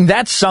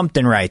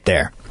something right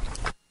there.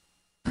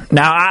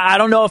 Now, I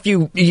don't know if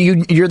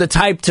you're the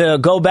type to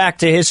go back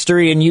to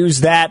history and use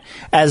that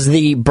as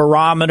the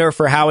barometer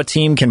for how a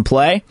team can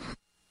play.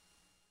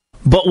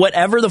 But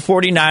whatever the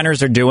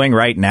 49ers are doing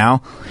right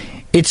now,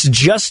 it's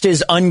just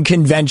as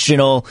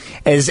unconventional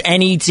as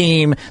any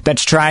team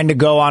that's trying to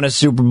go on a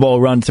Super Bowl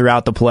run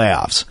throughout the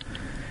playoffs.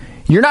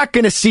 You're not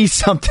going to see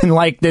something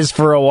like this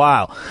for a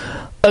while.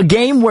 A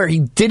game where they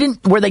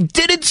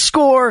didn't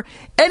score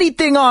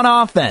anything on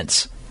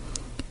offense.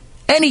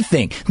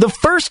 Anything. The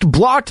first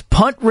blocked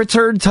punt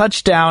return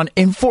touchdown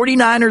in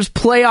 49ers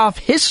playoff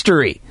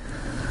history.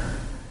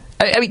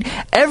 I mean,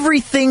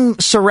 everything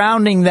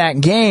surrounding that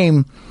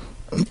game,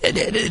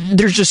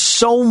 there's just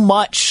so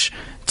much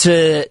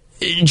to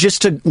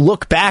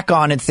look back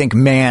on and think,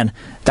 man,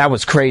 that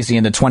was crazy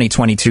in the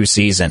 2022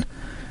 season.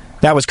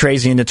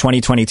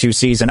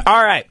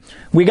 All right,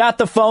 we got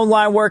the phone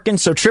line working,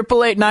 so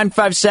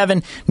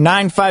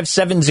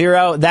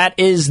 888-957-9570. That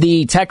is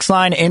the text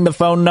line and the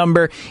phone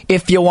number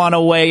if you want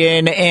to weigh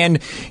in. And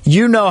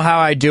you know how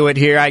I do it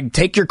here. I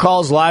take your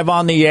calls live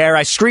on the air.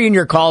 I screen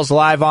your calls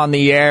live on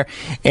the air.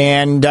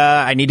 And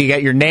I need to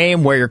get your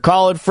name, where you're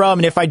calling from.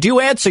 And if I do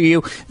answer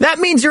you, that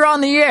means you're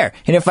on the air.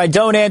 And if I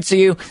don't answer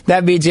you,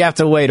 that means you have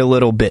to wait a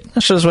little bit.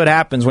 That's just what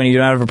happens when you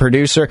don't have a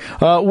producer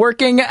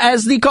working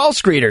as the call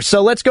screener.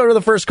 So let's go to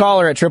the first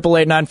caller at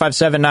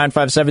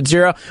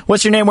 888-957-9570.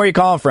 What's your name? Where are you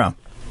calling from?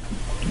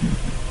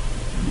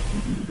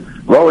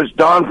 Well, it's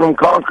Don from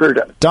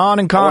Concord. Don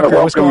in Concord.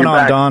 What's going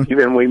on, Don?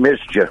 Even we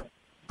missed you.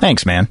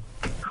 Thanks, man.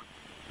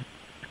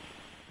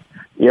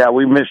 Yeah,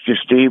 we missed you,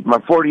 Steve. My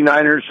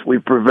 49ers, we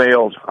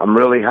prevailed. I'm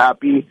really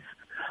happy.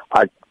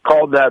 I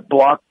called that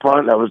block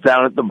punt. I was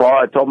down at the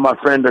bar. I told my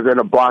friend they're going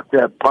to block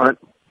that punt.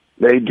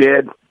 They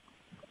did.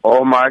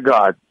 Oh, my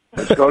God.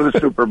 Let's go to the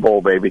Super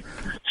Bowl, baby.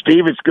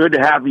 Steve, it's good to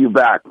have you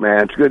back,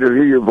 man. It's good to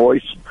hear your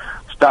voice.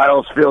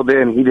 Styles filled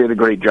in. He did a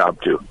great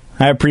job, too.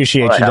 I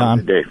appreciate you,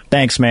 Don.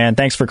 Thanks, man.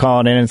 Thanks for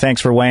calling in, and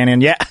thanks for weighing in.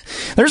 Yeah,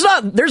 there's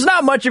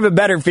not much of a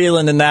better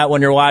feeling than that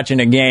when you're watching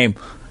a game.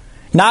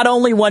 Not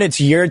only when it's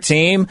your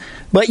team,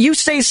 but you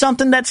say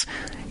something that's,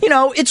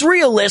 it's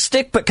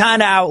realistic, but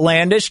kind of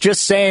outlandish.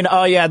 Just saying,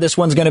 oh, yeah, this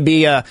one's going to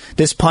be,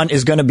 this punt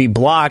is going to be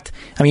blocked.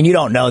 I mean, you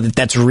don't know that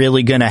that's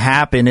really going to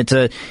happen. It's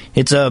a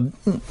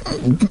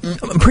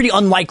pretty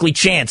unlikely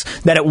chance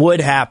that it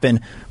would happen,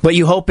 but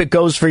you hope it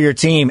goes for your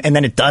team, and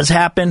then it does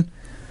happen.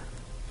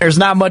 There's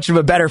not much of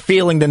a better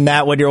feeling than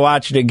that when you're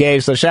watching a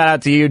game. So shout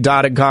out to you,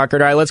 Don and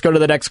Concord. All right, let's go to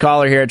the next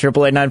caller here at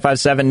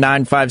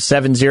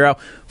 888-957-9570.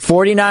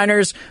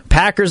 49ers,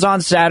 Packers on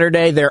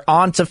Saturday. They're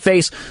on to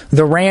face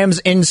the Rams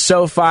in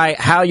SoFi.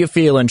 How you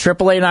feeling?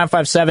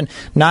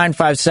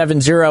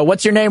 888-957-9570.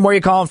 What's your name? Where are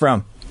you calling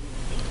from?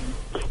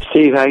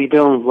 Steve, how you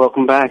doing?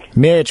 Welcome back.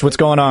 Mitch, what's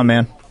going on,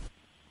 man?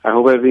 I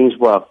hope everything's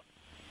well.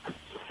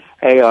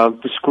 Hey,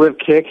 the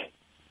script kick,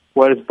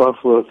 what is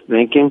Buffalo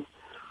thinking?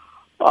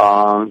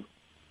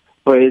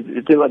 But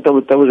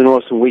that was an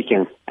awesome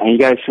weekend, and you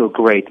guys feel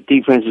great. The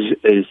defense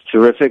is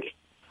terrific.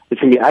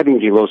 It's gonna be, I think, it'll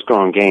be a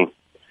low-scoring game.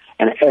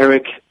 And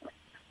Eric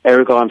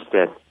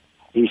Armstead,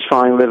 he's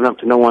finally living up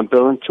to no one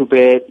billing. Too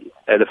bad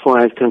the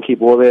 49ers couldn't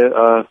keep all their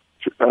the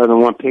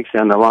one picks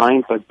on the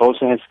line, but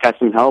Bosa has got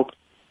some help.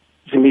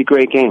 It's gonna be a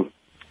great game.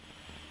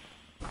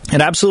 It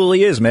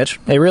absolutely is, Mitch.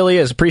 It really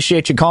is.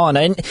 Appreciate you calling.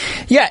 And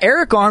yeah,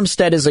 Eric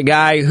Armstead is a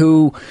guy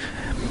who.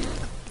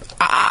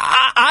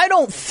 I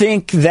don't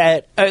think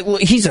that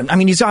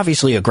he's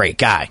obviously a great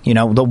guy.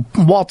 The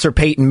Walter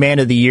Payton Man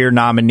of the Year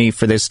nominee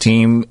for this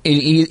team.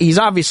 He's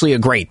obviously a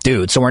great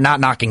dude, so we're not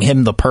knocking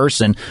him the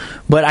person.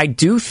 But I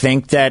do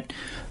think that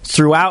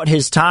throughout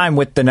his time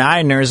with the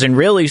Niners, and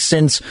really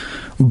since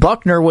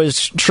Buckner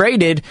was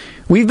traded,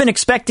 we've been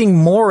expecting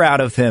more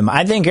out of him.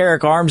 I think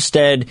Eric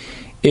Armstead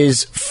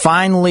is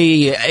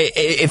finally,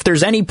 if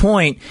there's any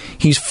point,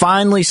 he's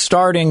finally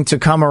starting to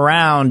come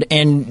around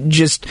and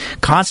just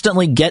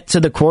constantly get to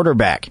the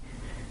quarterback.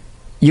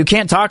 You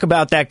can't talk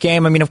about that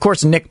game. I mean, of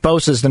course, Nick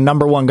Bosa is the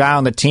number one guy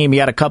on the team. He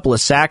had a couple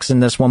of sacks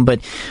in this one, but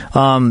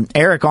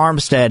Eric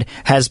Armstead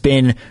has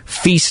been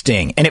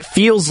feasting. And it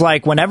feels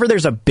like whenever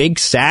there's a big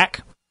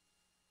sack,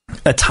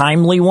 a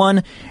timely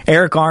one,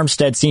 Eric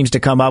Armstead seems to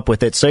come up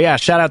with it. So, yeah,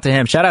 shout out to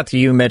him. Shout out to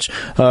you, Mitch,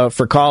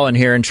 for calling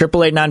here. And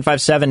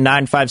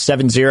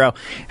 888-957-9570.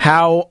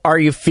 How are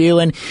you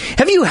feeling?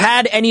 Have you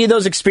had any of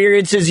those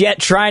experiences yet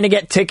trying to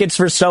get tickets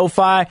for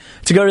SoFi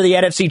to go to the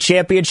NFC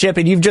Championship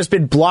and you've just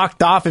been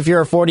blocked off if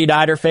you're a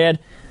 49er fan?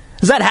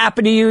 Has that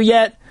happened to you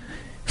yet?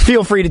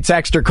 Feel free to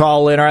text or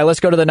call in. All right, let's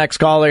go to the next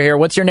caller here.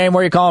 What's your name?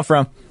 Where are you calling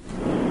from?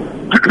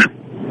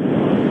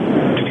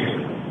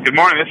 Good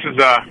morning. This is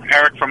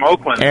Eric from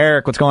Oakland.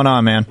 Eric, what's going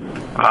on, man?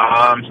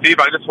 Steve,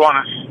 I just want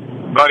to,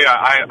 buddy,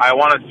 I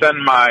want to send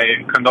my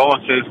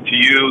condolences to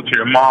you, to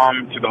your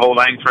mom, to the whole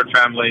Langford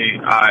family.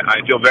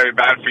 I feel very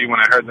bad for you when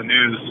I heard the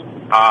news.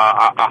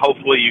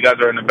 Hopefully you guys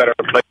are in a better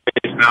place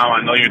now.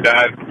 I know your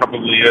dad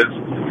probably is.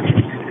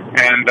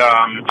 And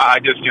I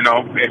just,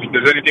 if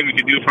there's anything we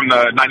could do from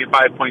the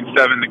 95.7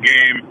 The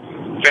Game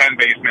fan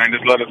base, man,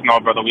 just let us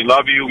know, brother. We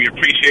love you. We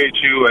appreciate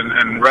you.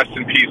 And rest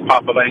in peace,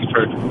 Papa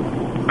Langford.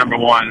 Number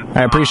one.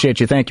 I appreciate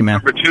you. Thank you, man.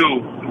 Number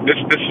two,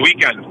 this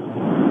weekend,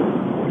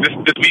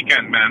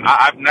 man,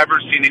 I've never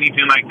seen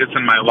anything like this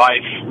in my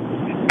life.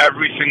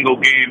 Every single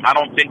game, I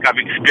don't think I've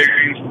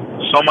experienced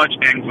so much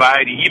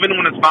anxiety, even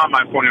when it's not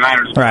my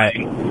 49ers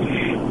playing.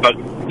 But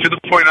to the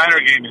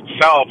 49er game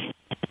itself,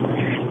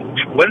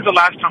 when's the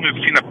last time we've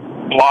seen a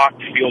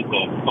blocked field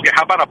goal? Okay,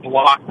 how about a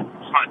blocked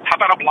punt? How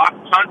about a blocked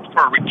punt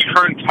for a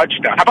return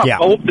touchdown? How about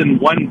both in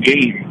one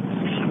game?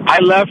 I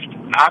left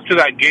after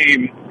that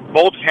game,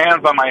 both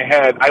hands on my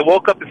head. I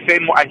woke up the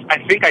same way. I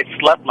think I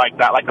slept like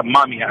that, like a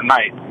mummy at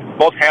night.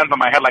 Both hands on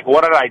my head, like,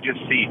 what did I just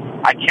see?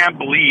 I can't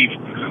believe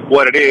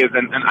what it is.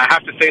 And I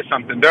have to say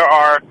something.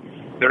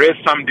 There is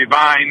some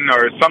divine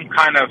or some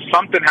kind of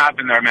something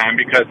happened there, man,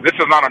 because this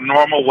is not a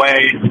normal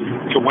way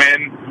to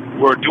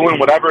win. We're doing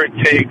whatever it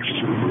takes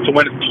to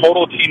win a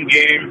total team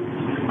game.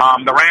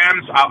 The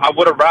Rams, I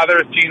would have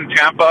rather seen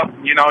Tampa,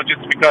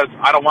 just because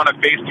I don't want to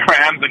face the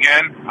Rams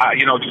again.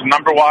 Just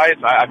number-wise,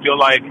 I feel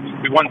like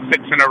we won 6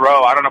 in a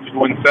row. I don't know if we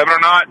win 7 or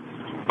not,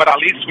 but at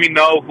least we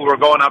know who we're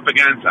going up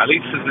against. At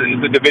least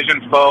it's a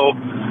division foe.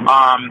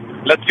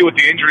 Let's see what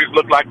the injuries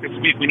look like this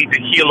week. We need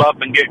to heal up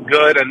and get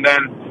good, and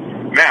then,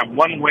 man,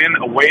 one win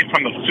away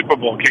from the Super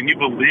Bowl. Can you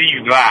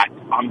believe that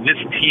on this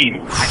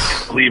team? I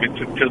can't believe it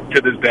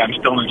to this day. I'm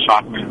still in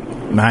shock,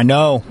 man. I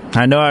know.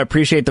 I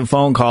appreciate the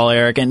phone call,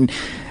 Eric, and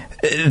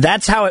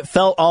that's how it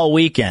felt all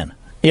weekend.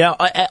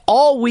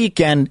 All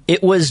weekend,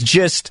 it was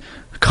just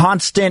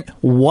constant,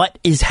 what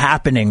is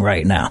happening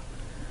right now?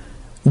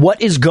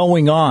 What is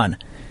going on?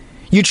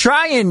 You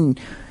try and,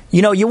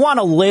 you want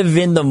to live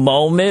in the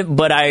moment,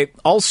 but I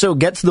also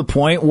get to the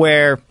point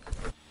where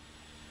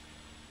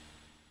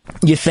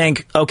you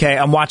think, okay,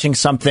 I'm watching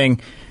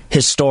something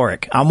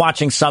historic. I'm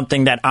watching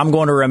something that I'm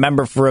going to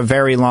remember for a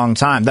very long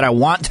time, that I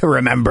want to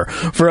remember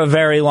for a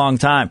very long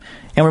time.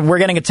 And we're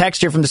getting a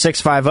text here from the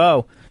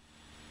 650.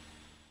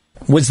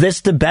 Was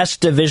this the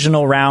best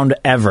divisional round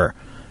ever?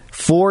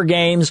 4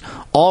 games,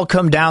 all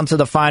come down to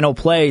the final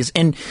plays.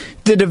 And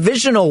the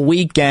divisional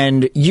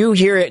weekend, you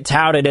hear it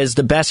touted as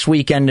the best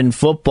weekend in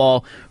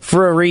football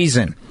for a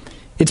reason.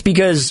 It's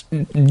because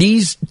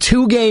these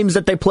 2 games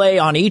that they play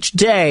on each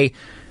day,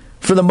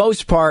 for the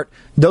most part,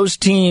 those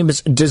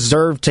teams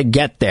deserve to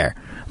get there.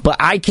 But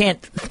I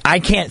can't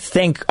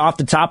think off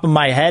the top of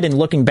my head, and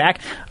looking back,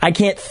 I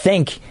can't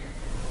think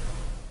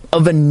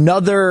of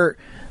another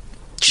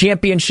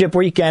championship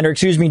weekend,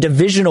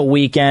 divisional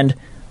weekend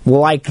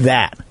like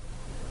that.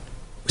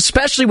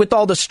 Especially with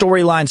all the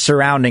storylines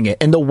surrounding it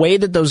and the way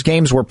that those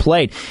games were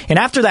played. And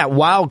after that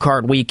wild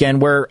card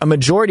weekend, where a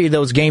majority of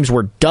those games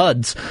were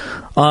duds,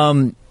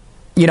 you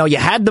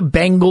had the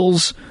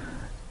Bengals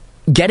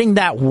getting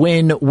that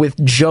win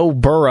with Joe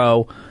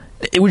Burrow.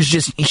 It was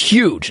just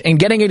huge. And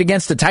getting it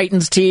against the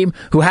Titans team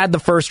who had the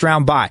first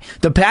round bye.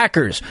 The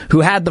Packers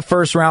who had the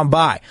first round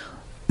bye.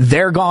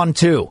 They're gone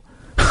too.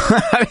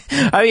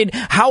 I mean,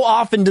 how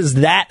often does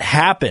that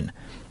happen?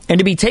 And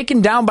to be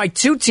taken down by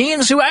 2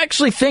 teams who I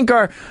actually think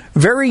are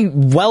very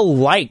well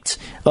liked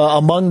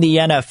among the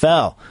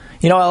NFL.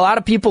 A lot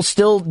of people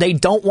they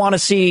don't want to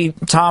see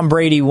Tom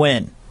Brady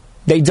win.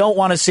 They don't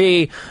want to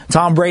see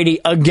Tom Brady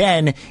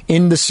again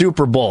in the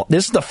Super Bowl.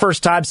 This is the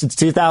first time since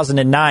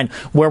 2009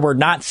 where we're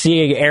not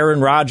seeing Aaron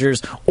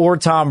Rodgers or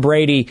Tom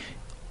Brady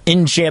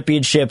in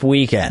championship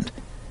weekend.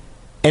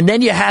 And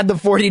then you had the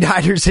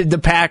 49ers and the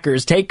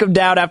Packers take them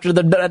down after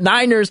the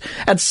Niners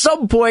at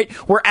some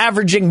point were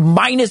averaging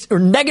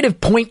negative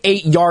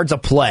 0.8 yards a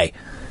play.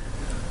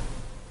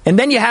 And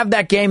then you have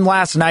that game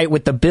last night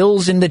with the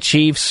Bills and the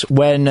Chiefs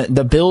when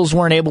the Bills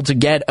weren't able to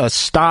get a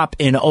stop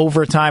in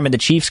overtime and the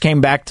Chiefs came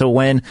back to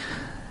win.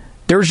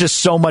 There's just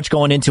so much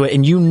going into it.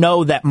 And you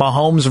know that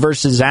Mahomes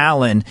versus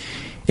Allen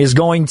is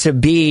going to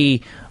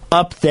be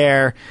up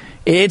there.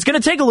 It's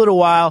going to take a little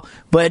while,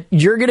 but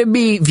you're going to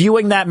be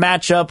viewing that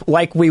matchup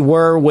like we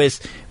were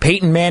with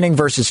Peyton Manning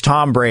versus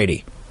Tom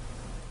Brady.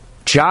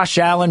 Josh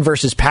Allen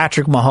versus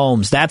Patrick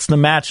Mahomes. That's the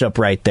matchup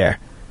right there.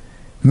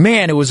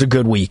 Man, it was a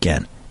good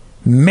weekend.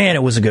 All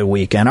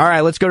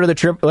right, let's go to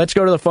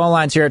the phone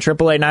lines here at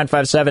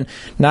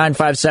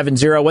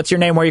 888-957-9570. What's your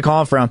name? Where are you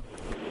calling from?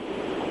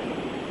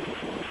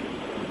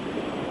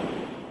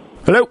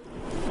 Hello.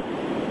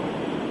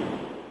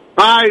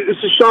 Hi, this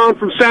is Sean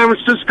from San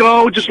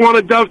Francisco. Just want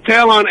to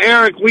dovetail on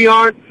Eric. We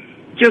aren't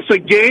just a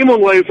game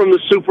away from the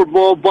Super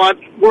Bowl, but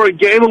we're a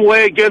game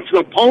away against an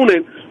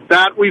opponent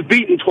that we've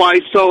beaten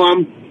twice. So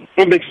I'm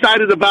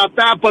excited about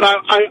that. But I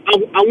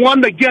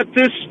wanted to get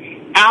this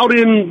out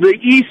in the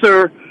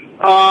ether.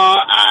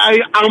 I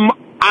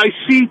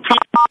see Tom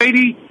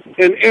Brady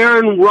and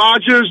Aaron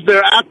Rodgers.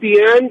 They're at the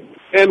end,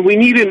 and we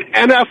need an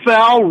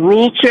NFL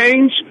rule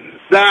change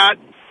that.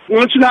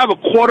 Once you have a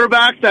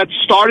quarterback that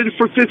started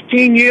for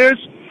 15 years,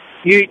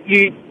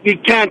 you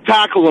can't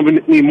tackle him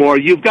anymore.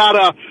 You've got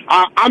to,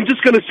 I'm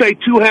just going to say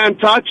 2-hand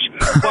touch,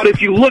 but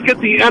if you look at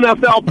the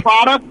NFL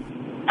product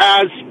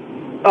as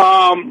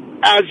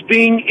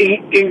being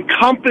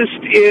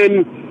encompassed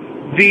in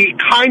the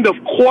kind of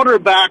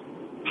quarterback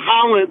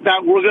talent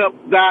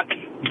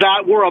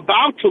that we're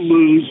about to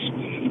lose,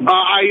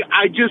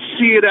 I just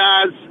see it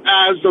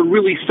as a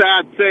really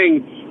sad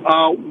thing.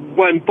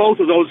 When both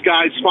of those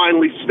guys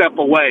finally step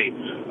away,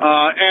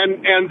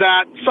 and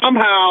that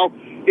somehow,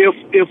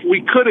 if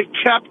we could have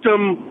kept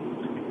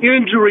them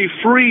injury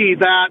free,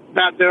 that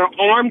their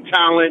arm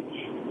talent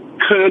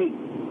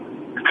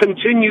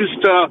continues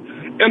to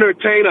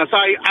entertain us.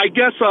 I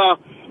guess a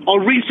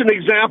recent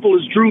example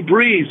is Drew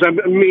Brees. I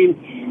mean,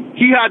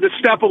 he had to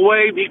step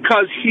away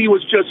because he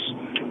was just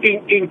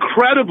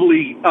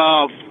incredibly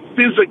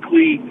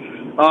physically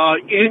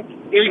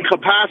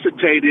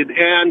incapacitated,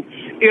 and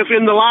if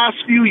in the last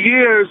few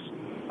years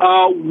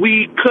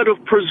we could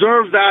have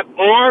preserved that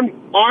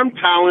arm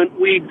talent,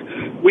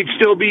 we'd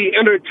still be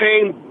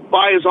entertained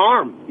by his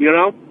arm,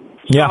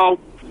 Yeah. So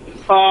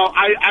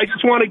I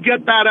just want to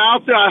get that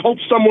out there. I hope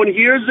someone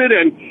hears it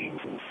and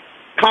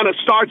kind of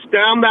starts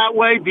down that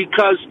way,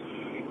 because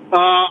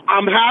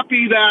I'm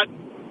happy that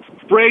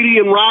Brady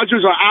and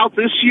Rodgers are out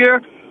this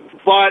year,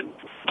 but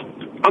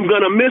I'm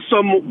going to miss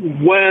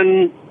them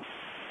when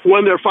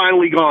they're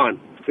finally gone,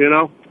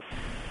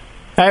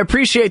 I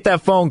appreciate that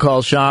phone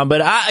call, Sean,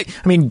 but I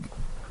mean,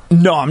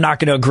 no, I'm not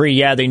going to agree.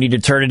 Yeah, they need to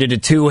turn it into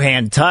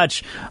 2-hand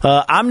touch.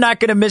 I'm not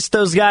going to miss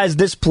those guys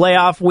this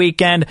playoff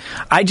weekend.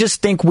 I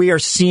just think we are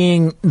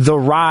seeing the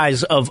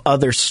rise of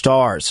other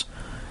stars.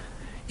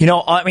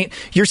 I mean,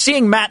 you're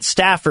seeing Matt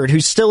Stafford,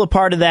 who's still a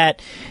part of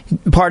that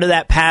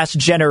past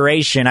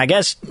generation. I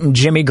guess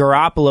Jimmy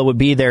Garoppolo would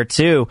be there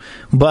too,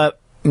 but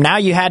now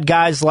you had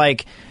guys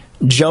like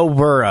Joe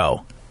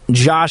Burrow,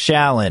 Josh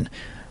Allen,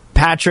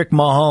 Patrick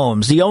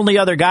Mahomes. The only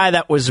other guy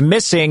that was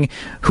missing,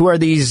 who are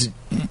these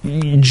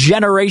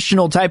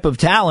generational type of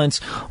talents,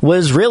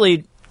 was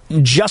really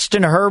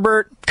Justin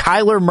Herbert,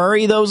 Kyler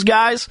Murray, those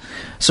guys.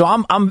 So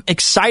I'm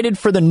excited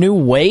for the new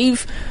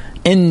wave,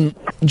 and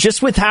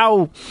just with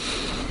how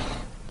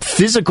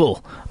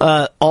physical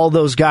all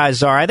those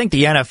guys are, I think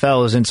the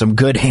NFL is in some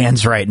good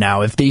hands right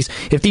now. If these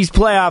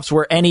playoffs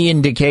were any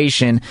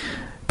indication.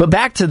 But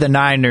back to the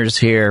Niners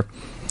here.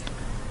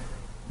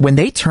 When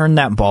they turned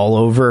that ball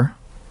over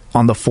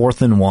on the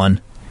 4th and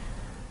 1,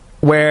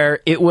 where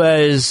it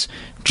was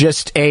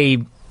just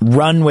a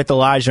run with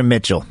Elijah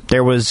Mitchell,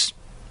 there was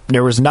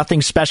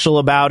nothing special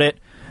about it.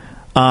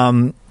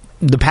 The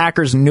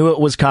Packers knew it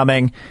was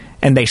coming,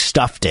 and they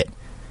stuffed it.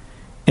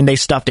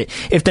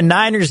 If the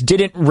Niners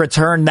didn't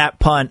return that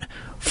punt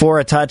for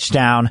a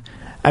touchdown,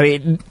 I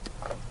mean,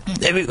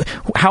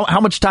 how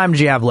much time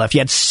did you have left?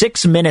 You had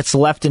 6 minutes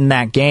left in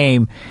that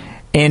game,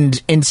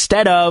 and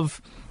instead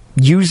of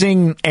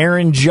using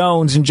Aaron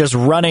Jones and just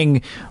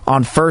running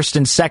on 1st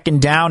and 2nd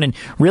down and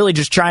really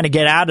just trying to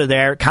get out of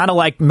there, kind of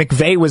like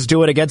McVay was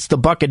doing against the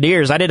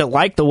Buccaneers. I didn't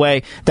like the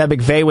way that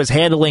McVay was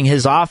handling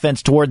his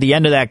offense toward the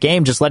end of that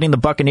game, just letting the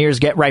Buccaneers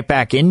get right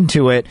back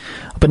into it.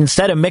 But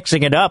instead of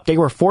mixing it up, they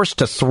were forced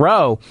to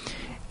throw.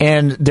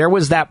 And there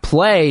was that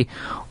play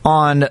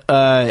on,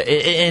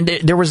 and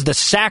there was the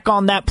sack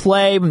on that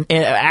play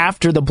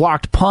after the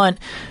blocked punt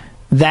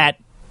that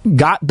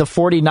got the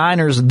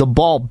 49ers the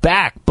ball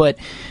back. But,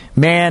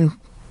 man,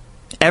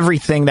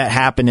 everything that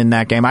happened in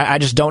that game, I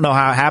just don't know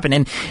how it happened.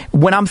 And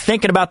when I'm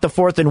thinking about the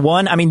 4th and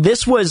 1, I mean,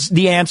 this was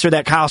the answer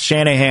that Kyle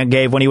Shanahan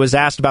gave when he was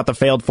asked about the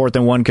failed 4th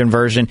and 1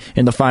 conversion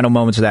in the final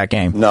moments of that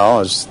game. No, I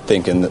was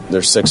thinking that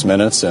there's 6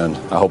 minutes, and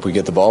I hope we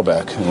get the ball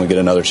back and we get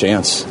another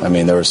chance. I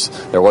mean, there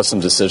was some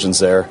decisions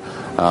there.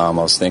 I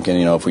was thinking,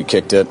 if we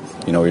kicked it,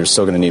 we were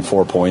still going to need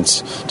 4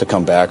 points to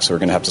come back, so we're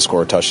going to have to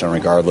score a touchdown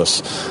regardless.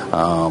 So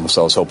I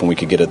was hoping we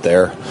could get it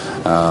there.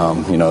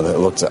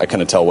 I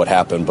couldn't tell what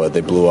happened, but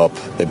they blew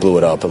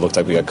it up. It looked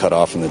like we got cut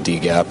off in the D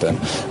gap, and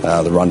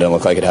the run didn't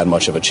look like it had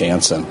much of a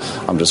chance. And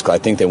I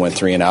think they went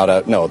 3 and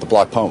out. No, the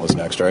block punt was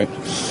next, right?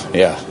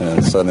 Yeah,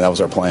 and so that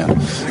was our plan,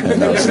 and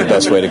that was the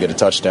best way to get a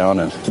touchdown.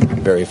 And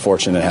very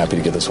fortunate and happy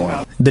to get this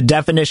one. The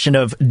definition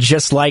of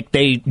just like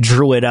they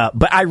drew it up.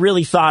 But I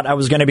really thought I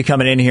was going to be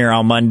coming in here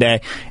on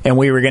Monday, and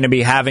we were going to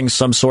be having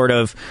some sort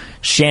of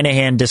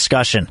Shanahan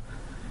discussion.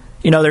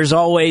 There's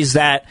always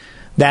that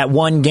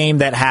one game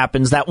that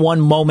happens, that one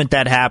moment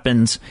that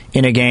happens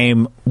in a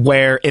game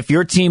where if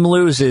your team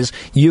loses,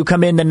 you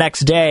come in the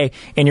next day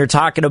and you're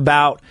talking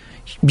about,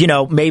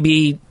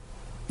 maybe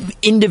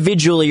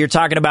individually you're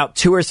talking about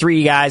 2 or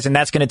 3 guys, and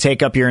that's going to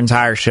take up your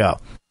entire show.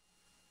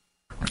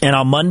 And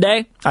on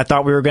Monday, I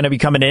thought we were going to be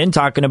coming in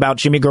talking about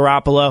Jimmy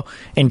Garoppolo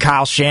and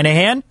Kyle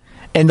Shanahan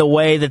and the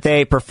way that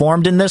they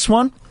performed in this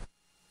one.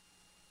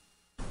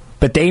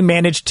 But they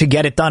managed to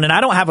get it done, and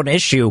I don't have an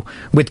issue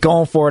with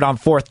going for it on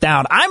 4th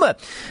down. I'm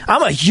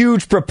a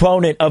huge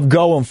proponent of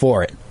going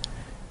for it.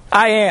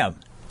 I am.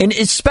 And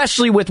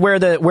especially with where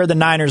the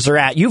Niners are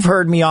at. You've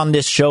heard me on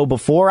this show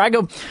before. I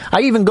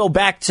even go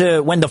back to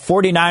when the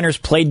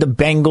 49ers played the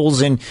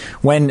Bengals and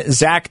when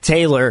Zach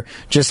Taylor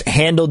just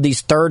handled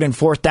these 3rd and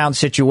 4th down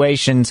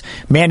situations,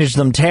 managed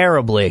them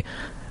terribly.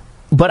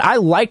 But I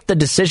like the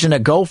decision to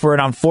go for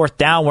it on 4th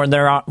down when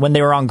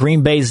they were on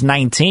Green Bay's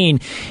 19.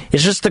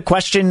 It's just the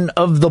question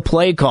of the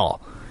play call.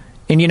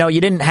 And, you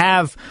didn't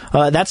have,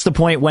 that's the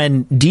point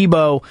when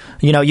Debo,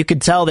 you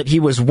could tell that he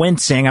was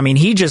wincing. I mean,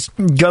 he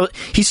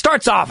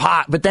starts off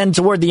hot, but then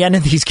toward the end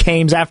of these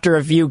games, after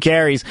a few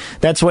carries,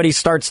 that's when he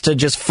starts to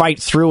just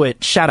fight through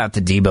it. Shout out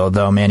to Debo,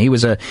 though, man. He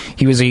was a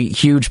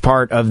huge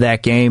part of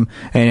that game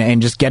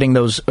and just getting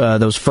those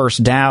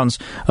first downs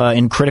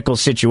in critical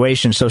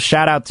situations. So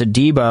shout out to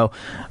Debo.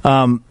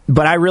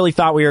 But I really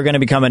thought we were going to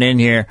be coming in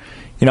here,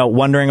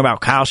 wondering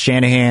about Kyle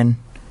Shanahan,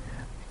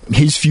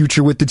 his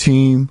future with the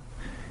team,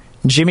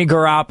 Jimmy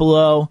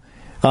Garoppolo,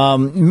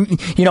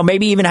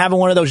 maybe even having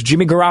one of those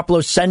Jimmy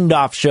Garoppolo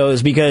send-off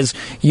shows, because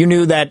you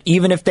knew that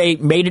even if they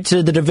made it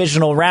to the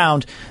divisional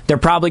round, they're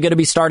probably going to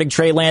be starting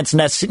Trey Lance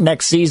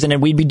next season,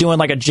 and we'd be doing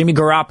like a Jimmy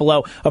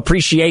Garoppolo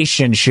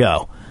appreciation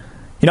show.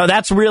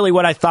 That's really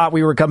what I thought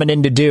we were coming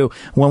in to do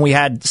when we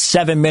had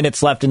 7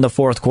 minutes left in the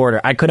 4th quarter.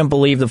 I couldn't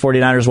believe the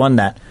 49ers won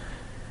that.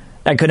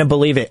 I couldn't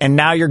believe it. And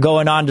now you're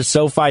going on to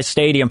SoFi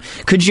Stadium.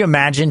 Could you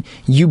imagine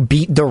you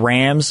beat the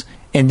Rams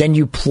and then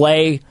you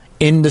play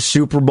in the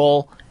Super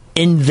Bowl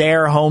in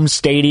their home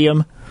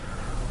stadium?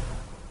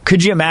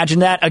 Could you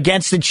imagine that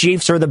against the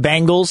Chiefs or the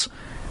Bengals?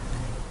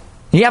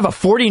 You have a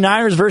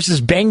 49ers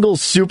versus Bengals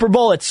Super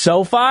Bowl at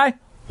SoFi?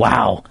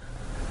 Wow.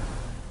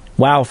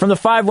 From the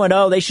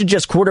 5-1-0, they should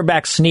just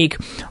quarterback sneak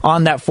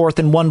on that 4th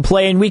and 1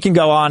 play, and we can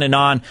go on and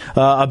on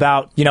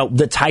about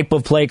the type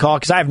of play call,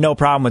 because I have no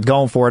problem with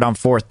going for it on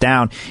 4th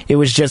down. It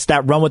was just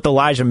that run with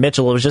Elijah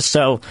Mitchell. It was just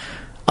so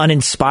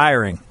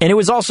uninspiring. And it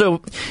was also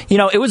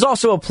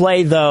a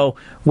play, though,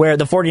 where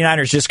the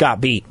 49ers just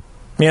got beat.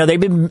 They've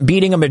been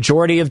beating a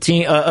majority of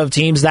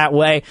teams that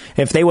way.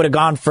 If they would have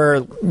gone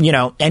for,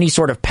 any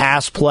sort of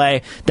pass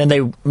play, then they,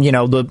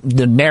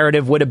 the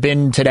narrative would have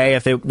been today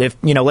if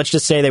let's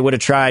just say they would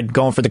have tried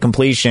going for the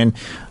completion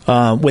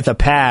with a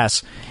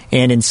pass,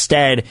 and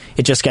instead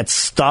it just gets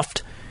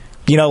stuffed,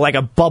 like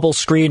a bubble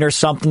screen or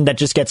something that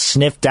just gets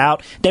sniffed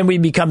out, then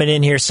we'd be coming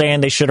in here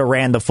saying they should have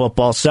ran the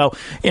football. So,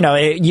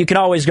 you can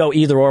always go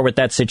either or with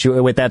that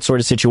sort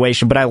of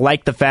situation. But I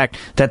like the fact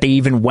that they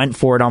even went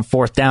for it on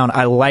fourth down.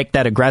 I like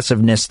that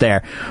aggressiveness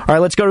there. All right,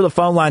 let's go to the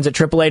phone lines at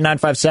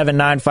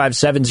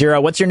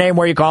 888-957-9570. What's your name?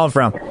 Where are you calling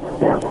from?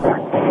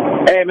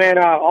 Hey, man,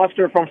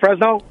 Oscar from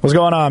Fresno. What's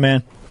going on,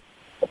 man?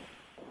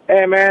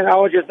 Hey, man, I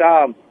was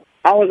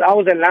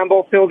in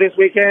Lambeau Field this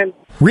weekend.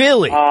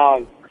 Really?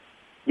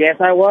 Yes,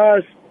 I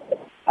was.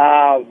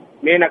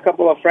 Me and a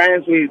couple of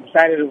friends, we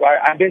decided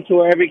I've been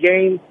to every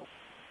game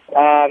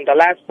the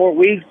last 4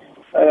 weeks.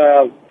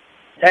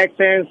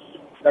 Texans,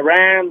 the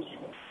Rams,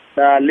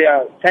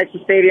 the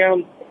Texas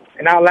Stadium,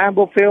 and now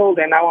Lambeau Field,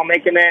 and now I'm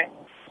making it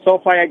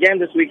SoFi again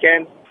this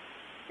weekend.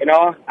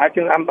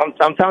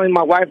 I'm telling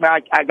my wife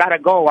I gotta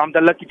go. I'm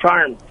the lucky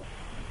charm.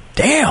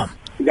 Damn.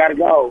 You gotta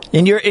go.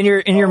 And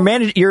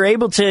you're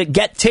able to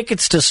get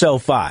tickets to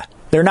SoFi.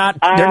 They're not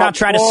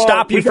trying to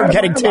stop you from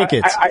getting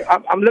tickets.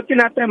 I'm looking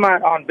at them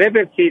on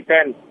Vivid seats,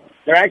 and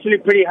they're actually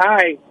pretty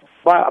high.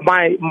 But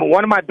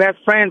one of my best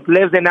friends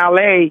lives in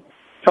L.A.,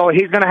 so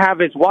he's going to have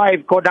his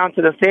wife go down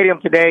to the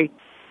stadium today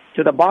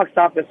to the box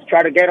office to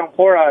try to get them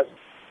for us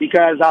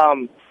because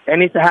they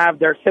need to have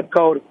their zip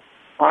code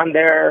on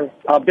their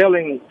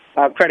billing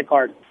credit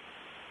card.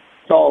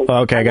 So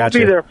okay, gotcha.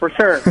 We'll be there for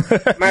sure,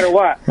 no matter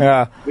what.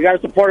 Yeah. We got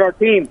to support our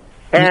team.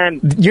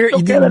 And you're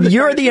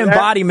the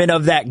embodiment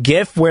of that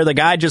GIF where the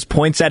guy just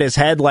points at his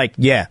head like,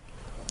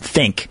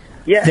 think.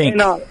 Yeah, think.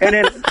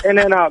 And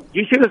then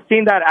you should have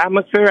seen that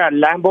atmosphere at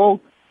Lambeau.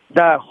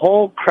 The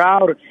whole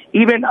crowd,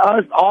 even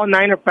us, all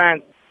Niner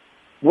fans,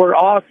 were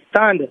all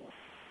stunned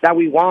that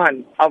we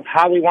won, of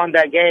how we won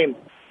that game.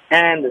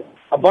 And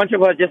a bunch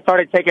of us just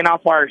started taking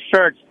off our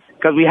shirts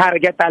because we had to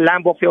get that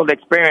Lambeau Field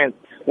experience.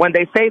 When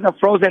they say the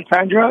frozen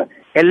tundra,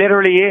 it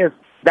literally is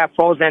that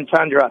frozen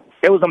tundra.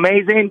 It was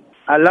amazing.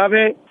 I love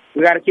it.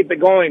 We got to keep it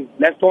going.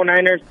 Let's go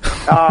Niners.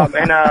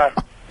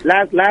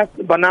 Last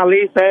but not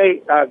least,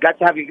 glad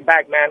to have you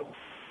back, man.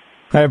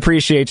 I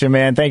appreciate you,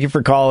 man. Thank you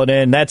for calling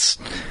in. That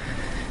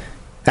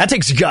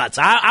takes guts.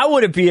 I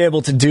wouldn't be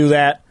able to do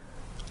that.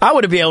 I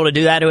wouldn't be able to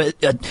do that.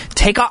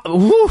 Take off.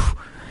 Woo.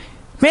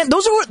 Man,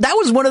 that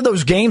was one of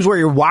those games where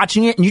you're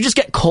watching it and you just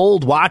get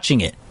cold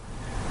watching it.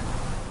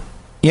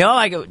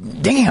 I go,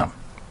 damn,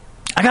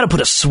 I got to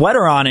put a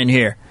sweater on in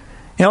here.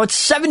 It's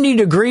 70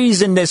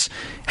 degrees in this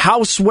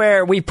house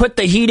where we put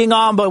the heating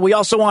on, but we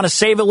also want to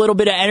save a little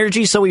bit of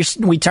energy, so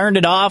we turned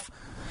it off.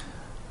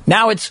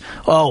 Now it's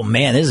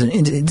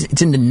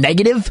in the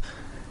negative.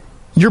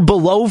 You're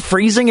below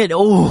freezing at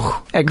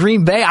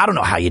Green Bay. I don't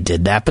know how you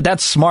did that, but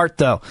that's smart,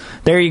 though.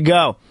 There you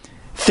go.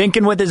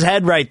 Thinking with his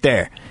head right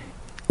there.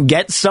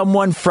 Get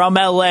someone from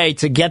L.A.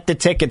 to get the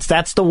tickets.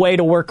 That's the way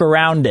to work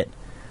around it.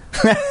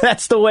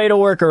 That's the way to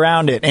work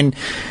around it. And,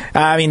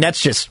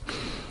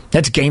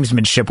 that's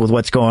gamesmanship with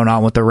what's going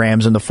on with the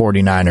Rams and the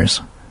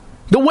 49ers.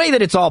 The way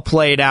that it's all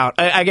played out.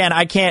 Again,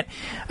 I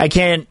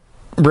can't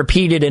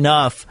repeat it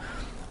enough,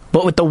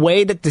 but with the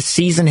way that the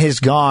season has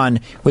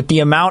gone, with the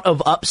amount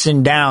of ups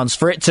and downs,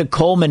 for it to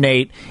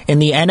culminate in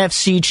the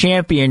NFC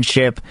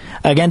Championship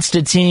against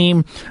a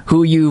team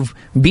who you've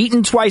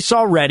beaten twice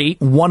already,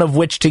 one of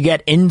which to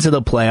get into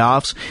the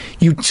playoffs.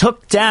 You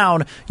took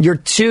down your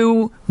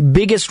two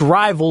biggest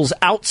rivals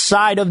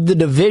outside of the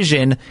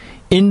division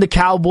in the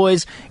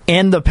Cowboys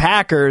and the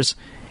Packers,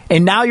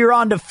 and now you're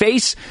on to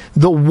face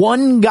the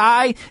one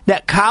guy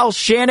that Kyle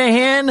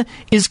Shanahan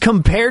is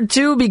compared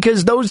to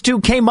because those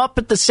two came up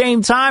at the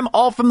same time,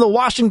 all from the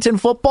Washington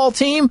football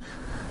team.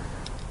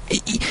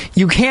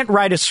 You can't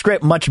write a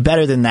script much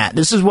better than that.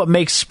 This is what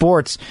makes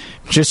sports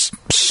just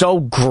so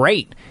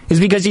great,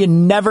 is because you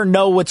never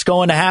know what's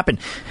going to happen.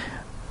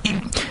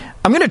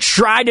 I'm going to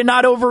try to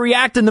not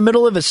overreact in the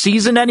middle of a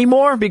season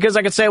anymore because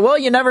I could say, well,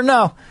 you never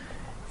know.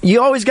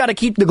 You always got to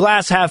keep the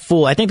glass half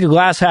full. I think the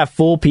glass half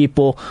full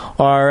people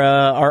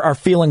are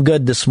feeling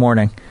good this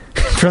morning.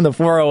 From the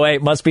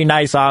 408, must be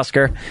nice,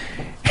 Oscar.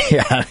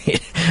 Yeah,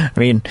 I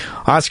mean,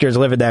 Oscar's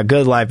living that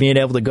good life, being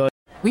able to go.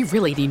 We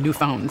really need new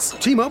phones.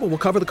 T-Mobile will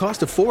cover the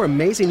cost of 4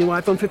 amazing new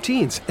iPhone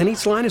 15s, and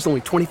each line is only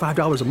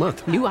 $25 a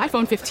month. New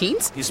iPhone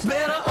 15s? It's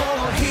better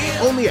over here.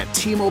 Only at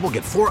T-Mobile,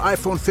 get 4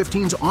 iPhone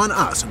 15s on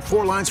us and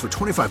 4 lines for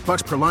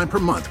 $25 per line per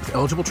month with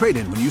eligible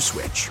trade-in when you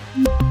switch.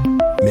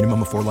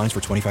 Minimum of 4 lines for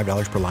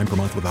 $25 per line per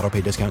month with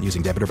autopay discount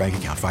using debit or bank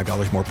account.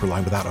 $5 more per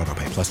line without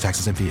autopay, plus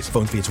taxes and fees.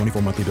 Phone fee at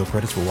 24 monthly bill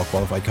credits for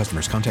well-qualified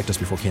customers. Contact us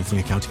before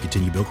canceling account to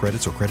continue bill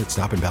credits or credit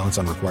stop and balance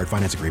on required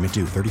finance agreement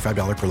due.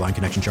 $35 per line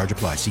connection charge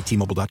applies. See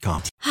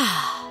T-Mobile.com.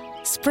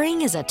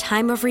 Spring is a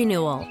time of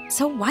renewal,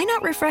 so why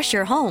not refresh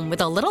your home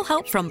with a little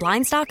help from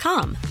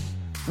Blinds.com?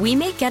 We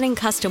make getting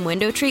custom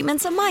window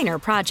treatments a minor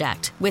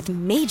project with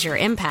major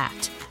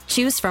impact.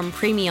 Choose from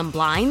premium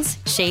blinds,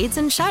 shades,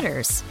 and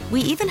shutters.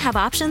 We even have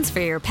options for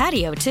your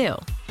patio, too.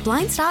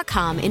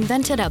 Blinds.com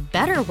invented a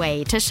better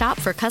way to shop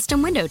for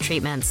custom window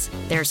treatments.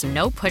 There's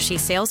no pushy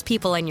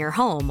salespeople in your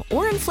home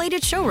or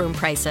inflated showroom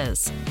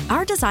prices.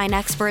 Our design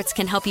experts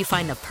can help you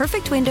find the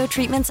perfect window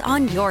treatments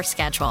on your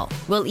schedule.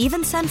 We'll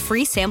even send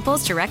free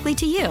samples directly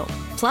to you.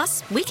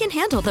 Plus, we can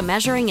handle the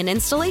measuring and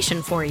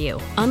installation for you.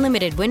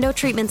 Unlimited window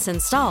treatments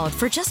installed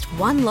for just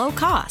one low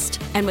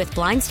cost. And with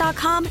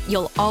Blinds.com,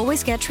 you'll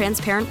always get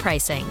transparent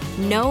pricing.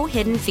 No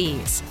hidden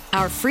fees.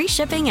 Our free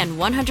shipping and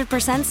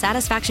 100%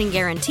 satisfaction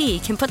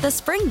guarantee can put the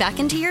spring back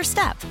into your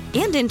step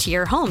and into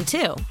your home,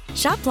 too.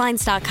 Shop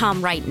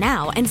Blinds.com right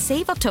now and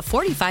save up to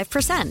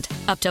 45%.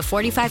 Up to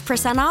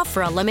 45% off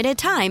for a limited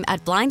time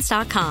at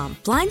Blinds.com.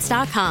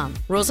 Blinds.com.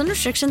 Rules and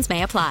restrictions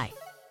may apply.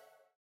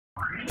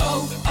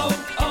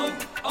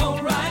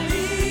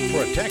 O'Reilly.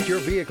 Protect your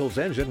vehicle's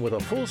engine with a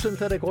full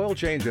synthetic oil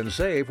change and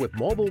save with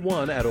Mobil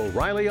 1 at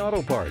O'Reilly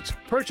Auto Parts.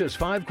 Purchase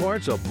 5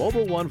 quarts of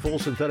Mobil 1 full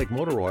synthetic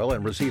motor oil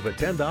and receive a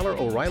 $10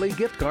 O'Reilly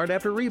gift card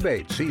after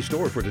rebate. See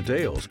store for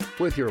details.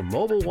 With your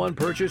Mobil 1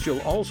 purchase,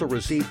 you'll also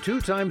receive 2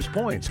 times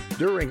points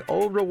during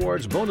O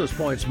Rewards Bonus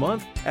Points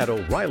Month at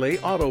O'Reilly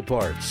Auto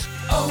Parts.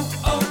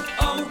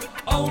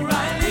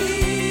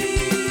 O'Reilly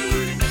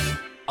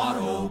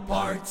Auto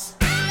Parts.